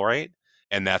to tolerate.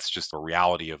 And that's just a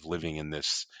reality of living in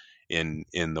this in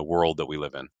the world that we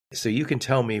live in. So you can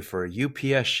tell me for a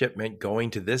UPS shipment going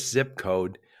to this zip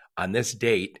code on this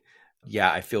date, yeah,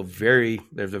 I feel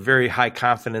there's a very high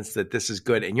confidence that this is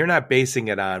good. And you're not basing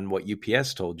it on what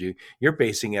UPS told you. You're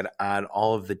basing it on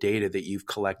all of the data that you've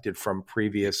collected from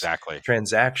previous Exactly.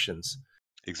 transactions.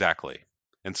 Exactly.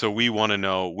 And so we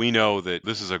know that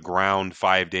this is a ground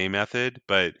 5-day method,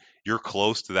 but you're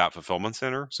close to that fulfillment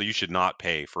center. So you should not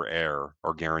pay for air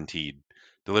or guaranteed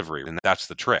delivery. And that's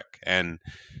the trick. And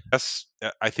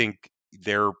I think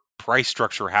they're price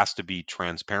structure has to be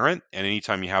transparent. And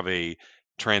anytime you have a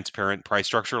transparent price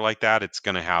structure like that, it's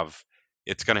going to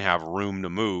have room to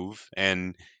move.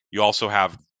 And you also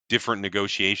have different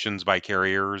negotiations by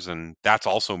carriers, and that's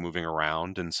also moving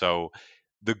around. And so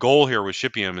the goal here with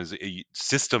Shipium is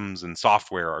systems and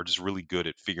software are just really good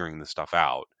at figuring this stuff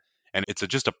out. And it's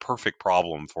just a perfect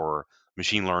problem for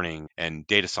machine learning and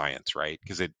data science, right?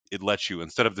 Because it lets you,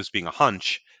 instead of this being a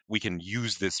hunch, we can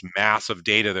use this massive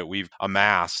data that we've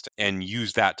amassed and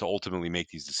use that to ultimately make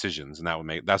these decisions.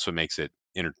 And that's what makes it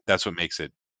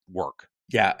work.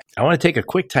 Yeah, I want to take a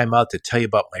quick time out to tell you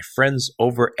about my friends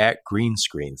over at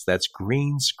Greenscreens. That's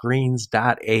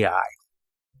greenscreens.ai.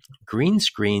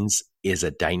 Greenscreens is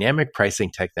a dynamic pricing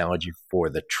technology for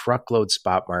the truckload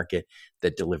spot market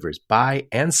that delivers buy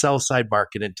and sell side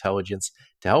market intelligence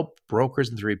to help brokers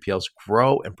and 3PLs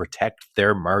grow and protect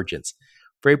their margins.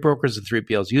 Freight brokers and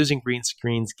 3PLs using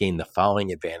Greenscreens gain the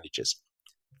following advantages: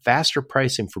 faster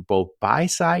pricing for both buy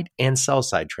side and sell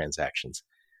side transactions,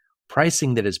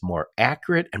 pricing that is more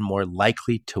accurate and more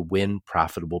likely to win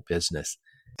profitable business.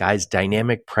 Guys,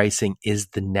 dynamic pricing is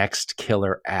the next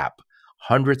killer app.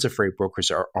 Hundreds of freight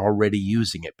brokers are already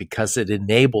using it because it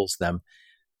enables them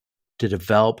to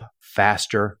develop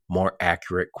faster, more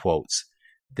accurate quotes.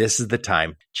 This is the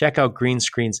time. Check out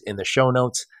Greenscreens in the show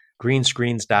notes,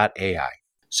 greenscreens.ai.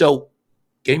 So,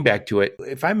 getting back to it,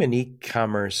 if I'm an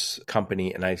e-commerce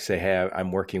company and I say, hey,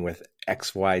 I'm working with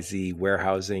XYZ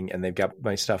warehousing and they've got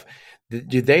my stuff,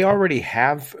 do they already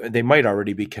have, they might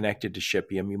already be connected to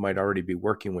Shipium. You might already be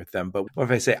working with them. But what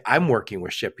if I say I'm working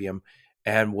with Shipium,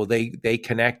 and will they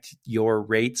connect your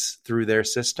rates through their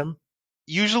system?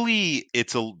 Usually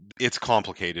it's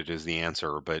complicated is the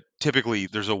answer, but typically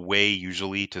there's a way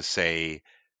usually to say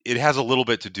it has a little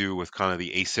bit to do with kind of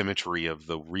the asymmetry of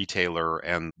the retailer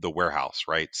and the warehouse,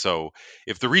 right? So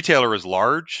if the retailer is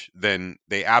large, then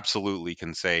they absolutely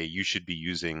can say you should be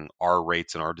using our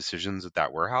rates and our decisions at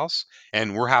that warehouse.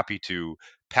 And we're happy to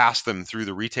pass them through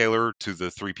the retailer to the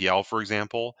 3PL, for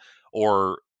example,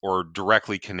 or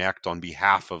directly connect on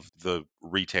behalf of the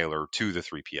retailer to the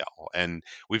 3PL. And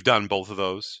we've done both of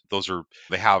those.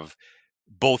 They have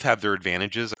both have their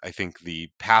advantages. I think the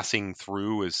passing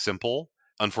through is simple.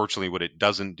 Unfortunately, what it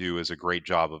doesn't do is a great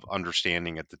job of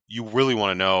understanding it. You really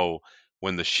want to know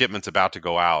when the shipment's about to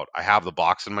go out. I have the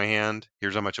box in my hand.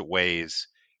 Here's how much it weighs.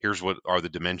 Here's what are the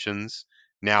dimensions.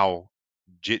 Now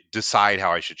decide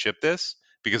how I should ship this,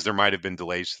 because there might have been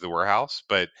delays to the warehouse.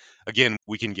 But again,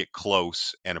 we can get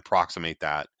close and approximate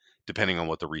that depending on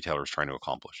what the retailer is trying to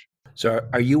accomplish. So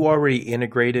are you already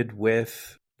integrated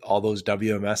with all those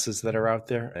WMSs that are out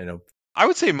there? I know. I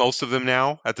would say most of them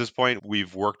now at this point.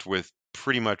 We've worked with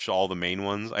pretty much all the main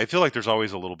ones. I feel like there's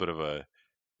always a little bit of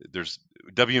there's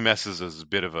WMSs is a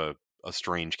bit of a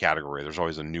strange category. There's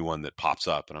always a new one that pops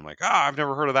up, and I'm like, I've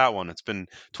never heard of that one. It's been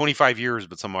 25 years,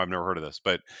 but somehow I've never heard of this.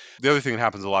 But the other thing that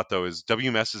happens a lot, though, is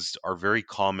WMSs are very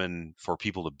common for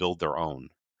people to build their own,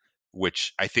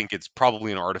 which I think it's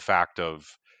probably an artifact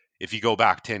of, if you go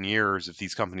back 10 years, if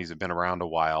these companies have been around a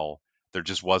while, there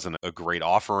just wasn't a great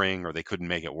offering or they couldn't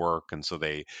make it work. And so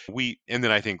and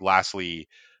then I think lastly,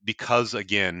 because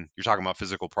again, you're talking about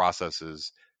physical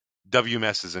processes,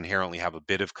 WMSs inherently have a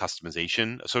bit of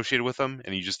customization associated with them.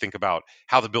 And you just think about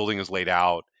how the building is laid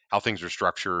out, how things are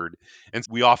structured. And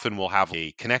we often will have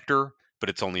a connector, but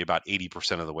it's only about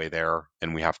 80% of the way there.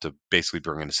 And we have to basically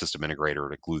bring in a system integrator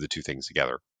to glue the two things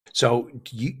together. So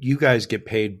you guys get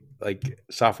paid like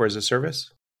software as a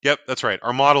service? Yep, that's right.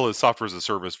 Our model is software as a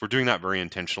service. We're doing that very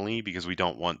intentionally because we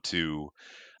don't want to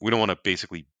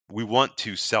basically, we want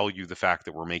to sell you the fact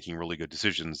that we're making really good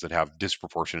decisions that have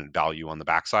disproportionate value on the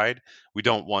backside. We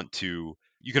don't want to,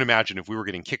 you can imagine if we were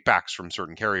getting kickbacks from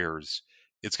certain carriers,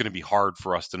 it's going to be hard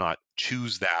for us to not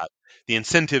choose that. The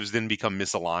incentives then become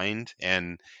misaligned.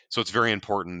 And so it's very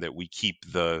important that we keep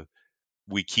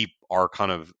our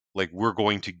kind of like, we're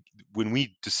going to, when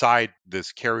we decide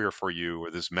this carrier for you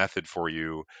or this method for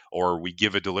you, or we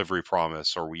give a delivery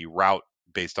promise or we route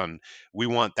based on, we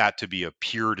want that to be a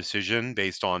pure decision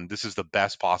based on this is the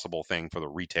best possible thing for the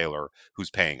retailer who's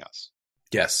paying us.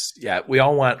 Yes. Yeah. We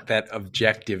all want that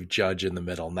objective judge in the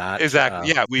middle, not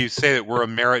Exactly. Yeah, we say that we're a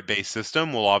merit-based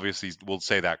system. We'll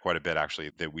say that quite a bit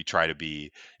actually, that we try to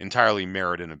be entirely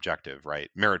merit and objective, right?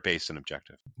 Merit-based and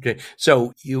objective. Okay.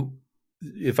 So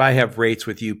if I have rates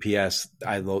with UPS,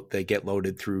 they get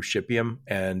loaded through Shipium,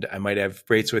 and I might have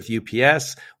rates with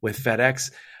UPS, with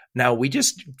FedEx. Now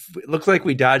it looks like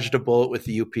we dodged a bullet with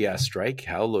the UPS strike.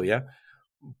 Hallelujah.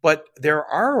 But there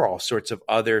are all sorts of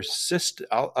other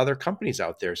companies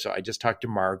out there. So I just talked to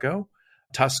Margo.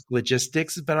 Tusk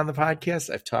Logistics has been on the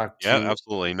podcast. I've talked Yeah, to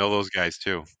absolutely. Know those guys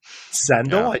too.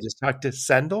 Sendel. Yeah. I just talked to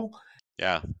Sendel.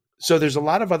 Yeah. So there's a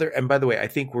lot of other, and by the way, I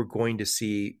think we're going to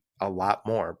see a lot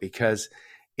more because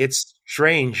it's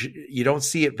strange. You don't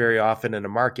see it very often in a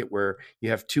market where you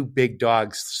have two big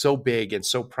dogs so big and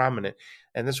so prominent.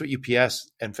 And that's what UPS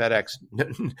and FedEx,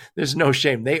 there's no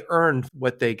shame. They earned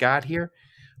what they got here,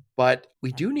 but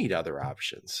we do need other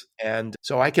options. And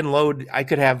so I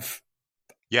could have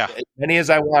Yeah. as many as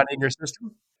I want in your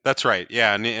system. That's right.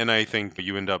 Yeah, and I think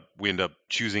we end up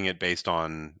choosing it based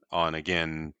on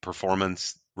again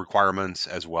performance requirements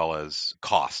as well as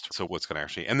cost. So what's going to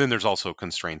actually, and then there's also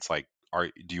constraints like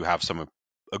do you have some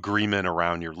agreement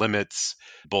around your limits,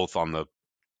 both on the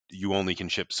you only can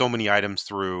ship so many items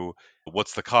through.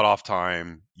 What's the cutoff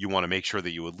time? You want to make sure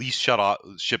that you at least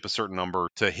ship a certain number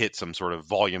to hit some sort of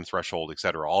volume threshold, et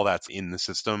cetera. All that's in the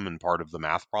system and part of the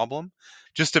math problem.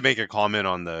 Just to make a comment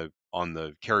on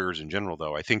the carriers in general,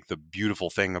 though, I think the beautiful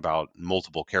thing about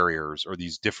multiple carriers or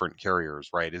these different carriers,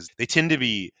 right, is they tend to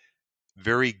be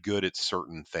very good at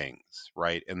certain things,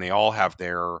 right, and they all have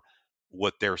their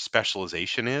what their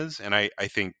specialization is. And I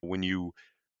think when you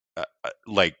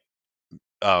like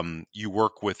you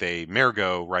work with a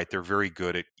Mergo, right? They're very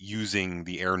good at using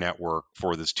the air network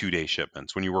for this 2-day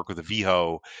shipments. When you work with a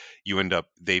VHO, you end up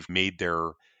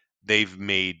they've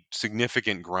made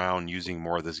significant ground using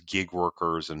more of this gig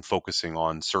workers and focusing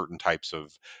on certain types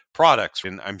of products.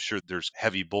 And I'm sure there's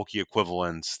heavy bulky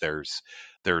equivalents. There's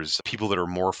people that are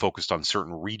more focused on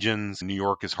certain regions. New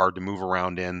York is hard to move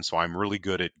around in, so I'm really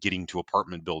good at getting to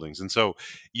apartment buildings. And so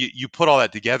you put all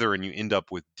that together and you end up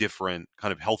with different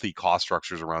kind of healthy cost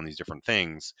structures around these different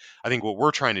things. I think what we're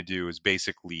trying to do is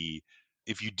basically,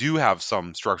 if you do have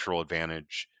some structural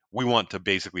advantage, we want to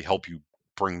basically help you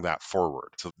bring that forward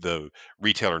so the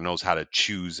retailer knows how to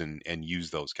choose and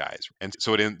use those guys. And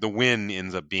so the win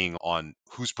ends up being on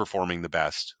who's performing the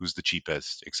best, who's the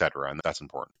cheapest, et cetera. And that's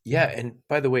important. Yeah. And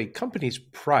by the way, companies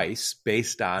price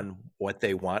based on what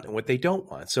they want and what they don't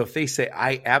want. So if they say,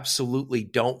 I absolutely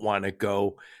don't want to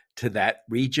go to that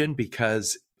region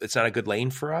because it's not a good lane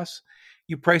for us,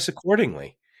 you price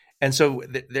accordingly. And so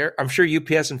I'm sure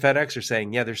UPS and FedEx are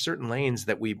saying, yeah, there's certain lanes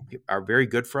that we are very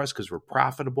good for us because we're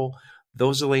profitable.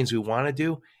 Those are lanes we want to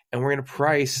do. And we're going to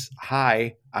price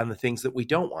high on the things that we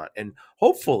don't want. And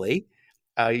hopefully,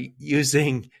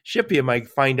 using Shippy, I might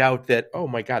find out that, oh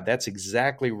my God, that's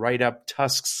exactly right up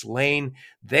Tusk's lane.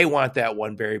 They want that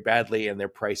one very badly and they're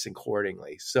pricing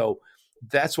accordingly. So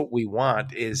that's what we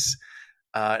want is,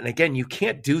 and again, you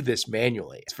can't do this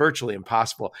manually. It's virtually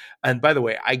impossible. And by the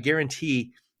way, I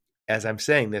guarantee as I'm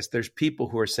saying this, there's people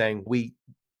who are saying we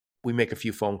make a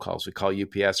few phone calls. We call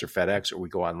UPS or FedEx, or we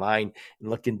go online and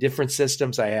look in different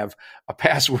systems. I have a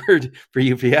password for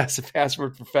UPS, a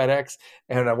password for FedEx,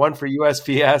 and a one for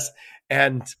USPS.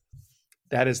 And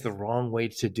that is the wrong way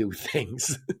to do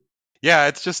things. Yeah,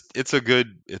 I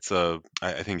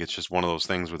think it's just one of those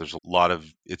things where there's a lot of,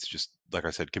 it's just, like I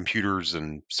said, computers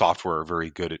and software are very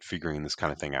good at figuring this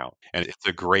kind of thing out. And it's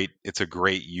a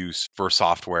great use for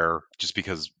software just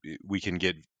because we can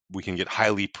get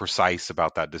highly precise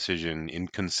about that decision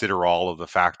and consider all of the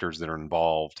factors that are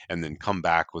involved and then come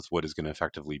back with what is going to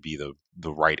effectively be the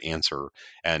right answer.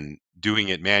 And doing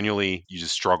it manually, you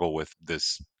just struggle with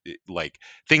this, like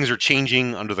things are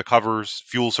changing under the covers,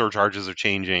 fuel surcharges are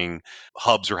changing,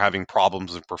 hubs are having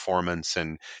problems with performance,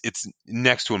 and it's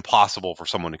next to impossible for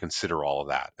someone to consider all of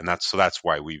that. And that's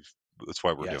why we're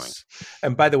doing. Yes.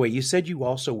 And by the way, you said you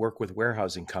also work with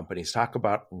warehousing companies. Talk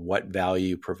about what value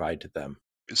you provide to them.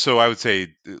 So I would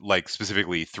say like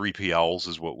specifically 3PLs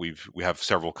is what we have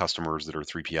several customers that are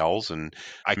 3PLs, and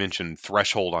I mentioned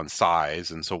threshold on size.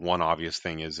 And so one obvious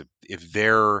thing is if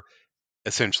they're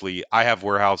essentially, I have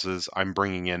warehouses, I'm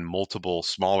bringing in multiple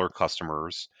smaller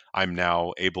customers, I'm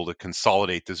now able to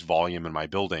consolidate this volume in my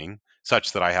building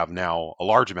such that I have now a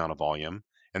large amount of volume.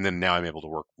 And then now I'm able to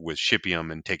work with Shipium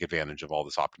and take advantage of all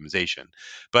this optimization.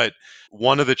 But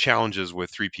one of the challenges with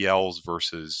 3PLs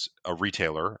versus a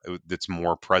retailer that's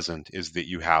more present is that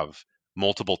you have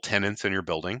multiple tenants in your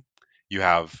building. You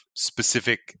have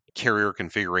specific carrier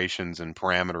configurations and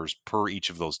parameters per each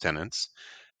of those tenants.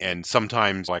 And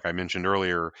sometimes, like I mentioned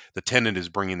earlier, the tenant is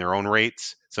bringing their own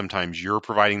rates. Sometimes you're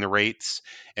providing the rates.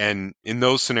 And in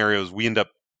those scenarios, we end up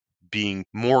being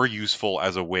more useful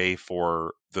as a way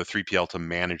for the 3PL to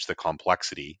manage the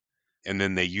complexity. And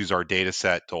then they use our data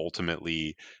set to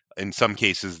ultimately, in some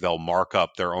cases, they'll mark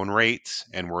up their own rates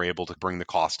and we're able to bring the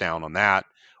cost down on that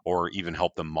or even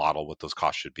help them model what those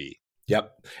costs should be. Yep.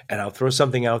 And I'll throw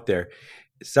something out there.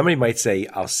 Somebody might say,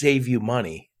 I'll save you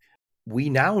money. We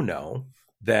now know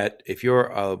that if you're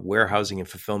a warehousing and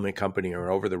fulfillment company or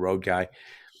an over the road guy,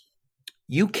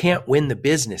 you can't win the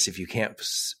business if you can't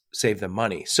save them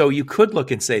money. So you could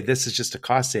look and say, this is just a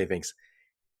cost savings.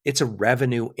 It's a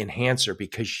revenue enhancer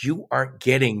because you aren't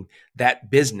getting that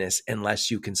business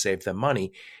unless you can save them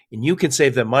money. And you can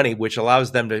save them money, which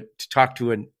allows them to talk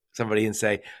to somebody and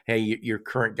say, hey, your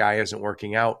current guy isn't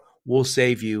working out. We'll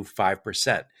save you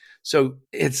 5%. So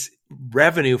it's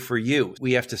revenue for you.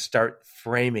 We have to start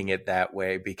framing it that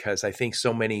way because I think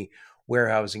so many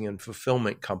warehousing and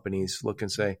fulfillment companies look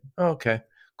and say, oh, okay,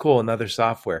 cool, another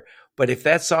software. But if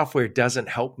that software doesn't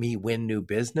help me win new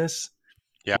business,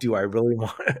 Yeah. do I really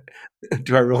want it?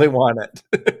 Do I really want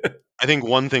it? I think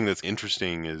one thing that's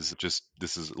interesting is just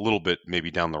this is a little bit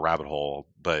maybe down the rabbit hole,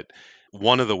 but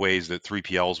one of the ways that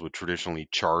 3PLs would traditionally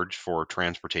charge for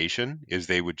transportation is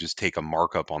they would just take a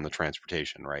markup on the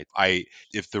transportation, right?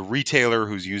 If the retailer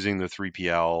who's using the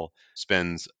 3PL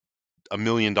spends $1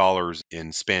 million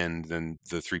in spend, then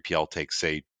the 3PL takes,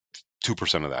 say,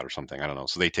 2% of that or something. I don't know.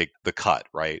 So they take the cut,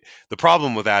 right? The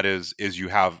problem with that is you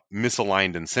have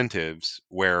misaligned incentives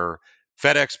where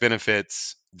FedEx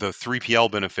benefits, the 3PL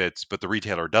benefits, but the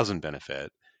retailer doesn't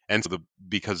benefit. And so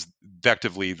because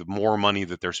effectively the more money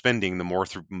that they're spending, the more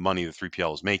money the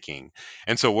 3PL is making.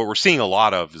 And so what we're seeing a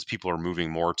lot of is people are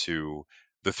moving more to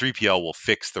the 3PL will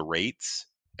fix the rates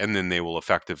and then they will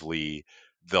effectively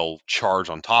they'll charge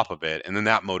on top of it, and then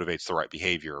that motivates the right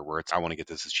behavior where it's I want to get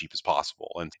this as cheap as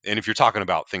possible. And if you're talking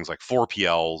about things like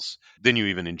 4PLs, then you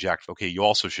even inject, okay, you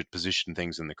also should position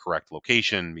things in the correct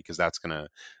location because that's gonna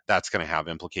have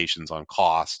implications on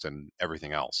cost and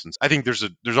everything else. And I think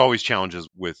there's always challenges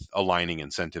with aligning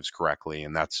incentives correctly,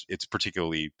 and it's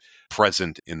particularly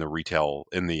present in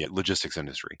the logistics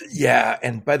industry. Yeah.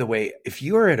 And by the way, if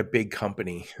you're at a big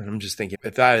company, and I'm just thinking,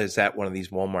 if I was at one of these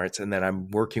Walmarts and then I'm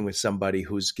working with somebody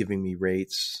who's giving me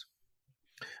rates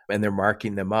and they're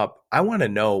marking them up, I want to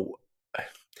know.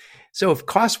 So if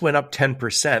costs went up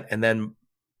 10% and then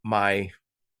my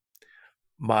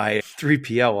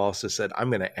 3PL also said, I'm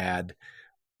going to add,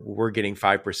 we're getting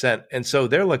 5%. And so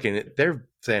they're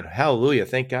saying, hallelujah,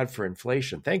 thank God for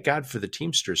inflation. Thank God for the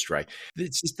Teamster strike.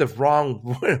 It's just the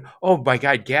wrong, oh my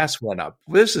God, gas went up.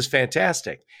 This is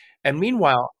fantastic. And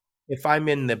meanwhile, if I'm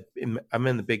in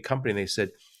the big company and they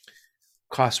said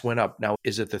costs went up. Now,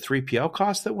 is it the 3PL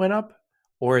cost that went up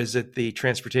or is it the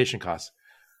transportation cost?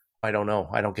 I don't know.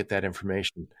 I don't get that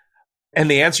information.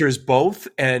 And the answer is both,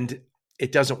 and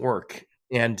it doesn't work.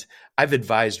 And I've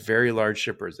advised very large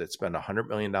shippers that spend $100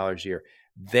 million a year.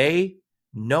 They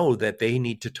know that they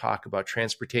need to talk about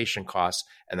transportation costs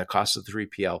and the cost of the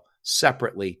 3PL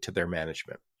separately to their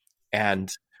management. And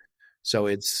so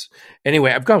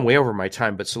anyway, I've gone way over my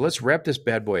time, but so let's wrap this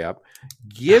bad boy up.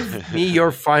 Give me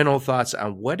your final thoughts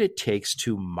on what it takes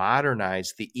to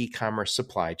modernize the e-commerce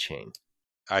supply chain.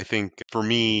 I think for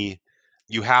me,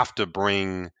 you have to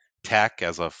bring tech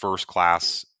as a first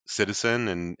class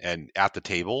citizen and at the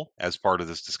table as part of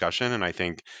this discussion. And I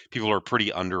think people are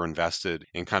pretty underinvested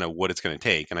in kind of what it's going to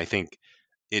take. And I think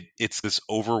it's this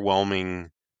overwhelming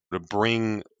to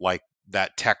bring like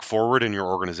that tech forward in your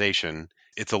organization.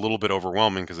 It's a little bit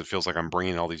overwhelming because it feels like I'm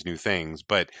bringing all these new things,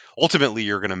 but ultimately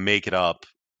you're going to make it up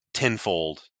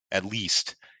tenfold at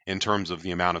least in terms of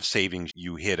the amount of savings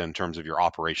you hit in terms of your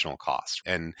operational costs.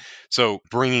 And so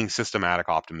bringing systematic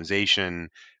optimization,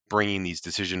 bringing these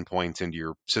decision points into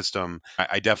your system,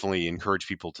 I definitely encourage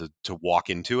people to walk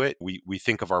into it. We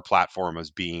think of our platform as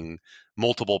being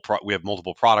we have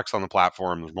multiple products on the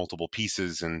platform, there's multiple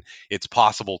pieces, and it's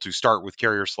possible to start with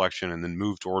carrier selection and then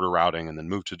move to order routing and then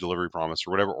move to delivery promise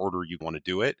or whatever order you want to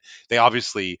do it. They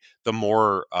obviously, the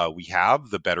more we have,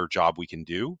 the better job we can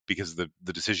do because the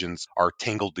decisions are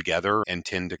tangled together and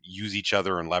tend to use each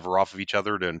other and lever off of each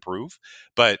other to improve.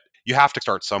 But you have to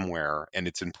start somewhere, and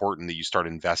it's important that you start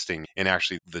investing in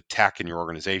actually the tech in your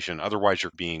organization. Otherwise,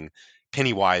 you're being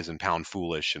penny wise and pound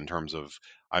foolish in terms of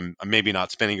I'm maybe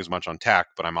not spending as much on tech,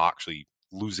 but I'm actually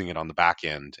losing it on the back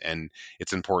end. And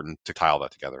it's important to tile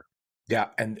that together. Yeah.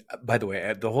 And by the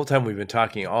way, the whole time we've been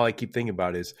talking, all I keep thinking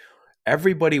about is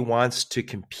everybody wants to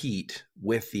compete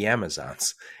with the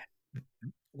Amazons.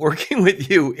 Working with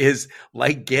you is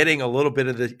like getting a little bit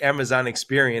of the Amazon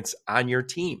experience on your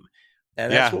team.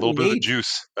 And that's Yeah, a what we little bit of the need.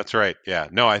 juice. That's right. Yeah.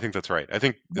 No, I think that's right. I Well,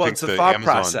 think it's a the thought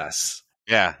Amazon. process.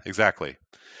 Yeah, exactly.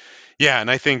 Yeah, and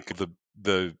I think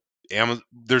the Amazon,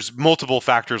 there's multiple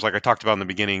factors like I talked about in the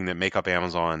beginning that make up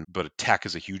Amazon, but tech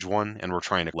is a huge one, and we're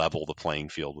trying to level the playing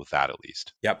field with that at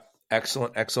least. Yep.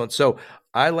 Excellent. Excellent. So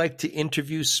I like to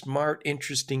interview smart,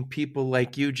 interesting people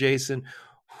like you, Jason.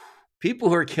 People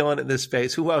who are killing it in this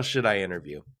space. Who else should I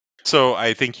interview? So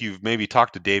I think you've maybe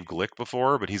talked to Dave Glick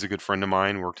before, but he's a good friend of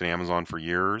mine, worked at Amazon for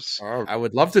years. Oh, I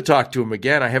would love to talk to him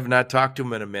again. I have not talked to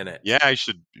him in a minute. Yeah, I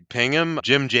should ping him.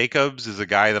 Jim Jacobs is a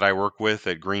guy that I work with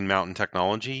at Green Mountain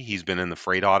Technology. He's been in the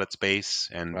freight audit space,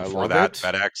 and I before love that, it.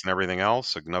 FedEx and everything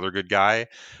else. Another good guy.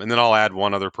 And then I'll add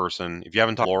one other person. If you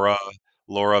haven't talked to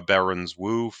Laura Behrens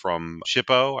Wu from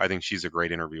Shippo, I think she's a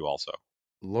great interview also.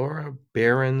 Laura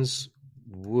Behrens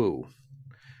Wu.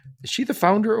 Is she the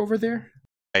founder over there?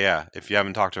 Yeah, if you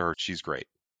haven't talked to her, she's great.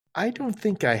 I don't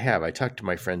think I have. I talked to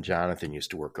my friend Jonathan,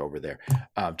 used to work over there.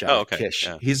 Jonathan okay. Kish.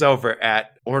 Yeah. He's over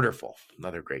at Orderful,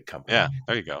 another great company. Yeah,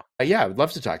 there you go. Yeah, I would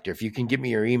love to talk to you. If you can give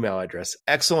me your email address.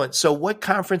 Excellent. So what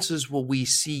conferences will we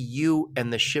see you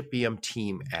and the ShipEM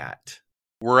team at?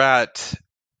 We're at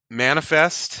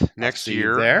Manifest next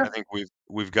year. There. I think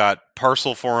we've got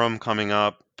Parcel Forum coming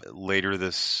up later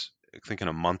this, I think in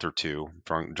a month or two,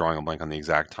 drawing a blank on the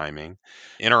exact timing.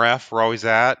 NRF we're always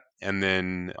at, and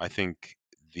then I think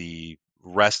the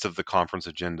rest of the conference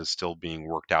agenda is still being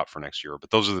worked out for next year,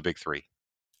 but those are the big three.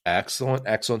 Excellent.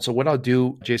 Excellent. So what I'll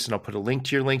do, Jason, I'll put a link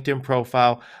to your LinkedIn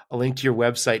profile, a link to your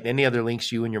website, and any other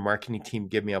links you and your marketing team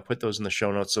give me. I'll put those in the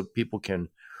show notes so people can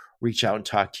reach out and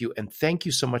talk to you. And thank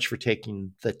you so much for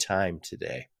taking the time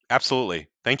today. Absolutely.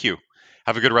 Thank you.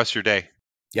 Have a good rest of your day.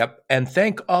 Yep. And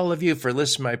thank all of you for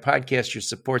listening to my podcast. Your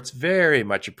support's very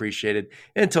much appreciated.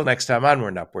 Until next time, onward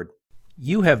and upward.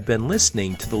 You have been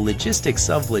listening to the Logistics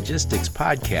of Logistics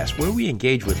podcast, where we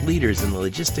engage with leaders in the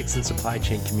logistics and supply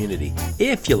chain community.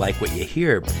 If you like what you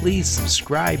hear, please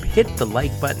subscribe, hit the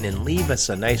like button, and leave us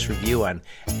a nice review on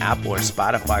Apple or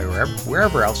Spotify or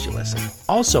wherever else you listen.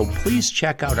 Also, please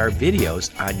check out our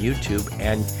videos on YouTube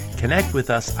and connect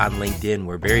with us on LinkedIn.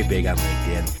 We're very big on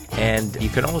LinkedIn. And you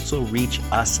can also reach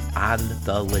us on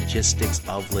the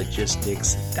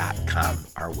logisticsoflogistics.com,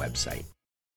 our website.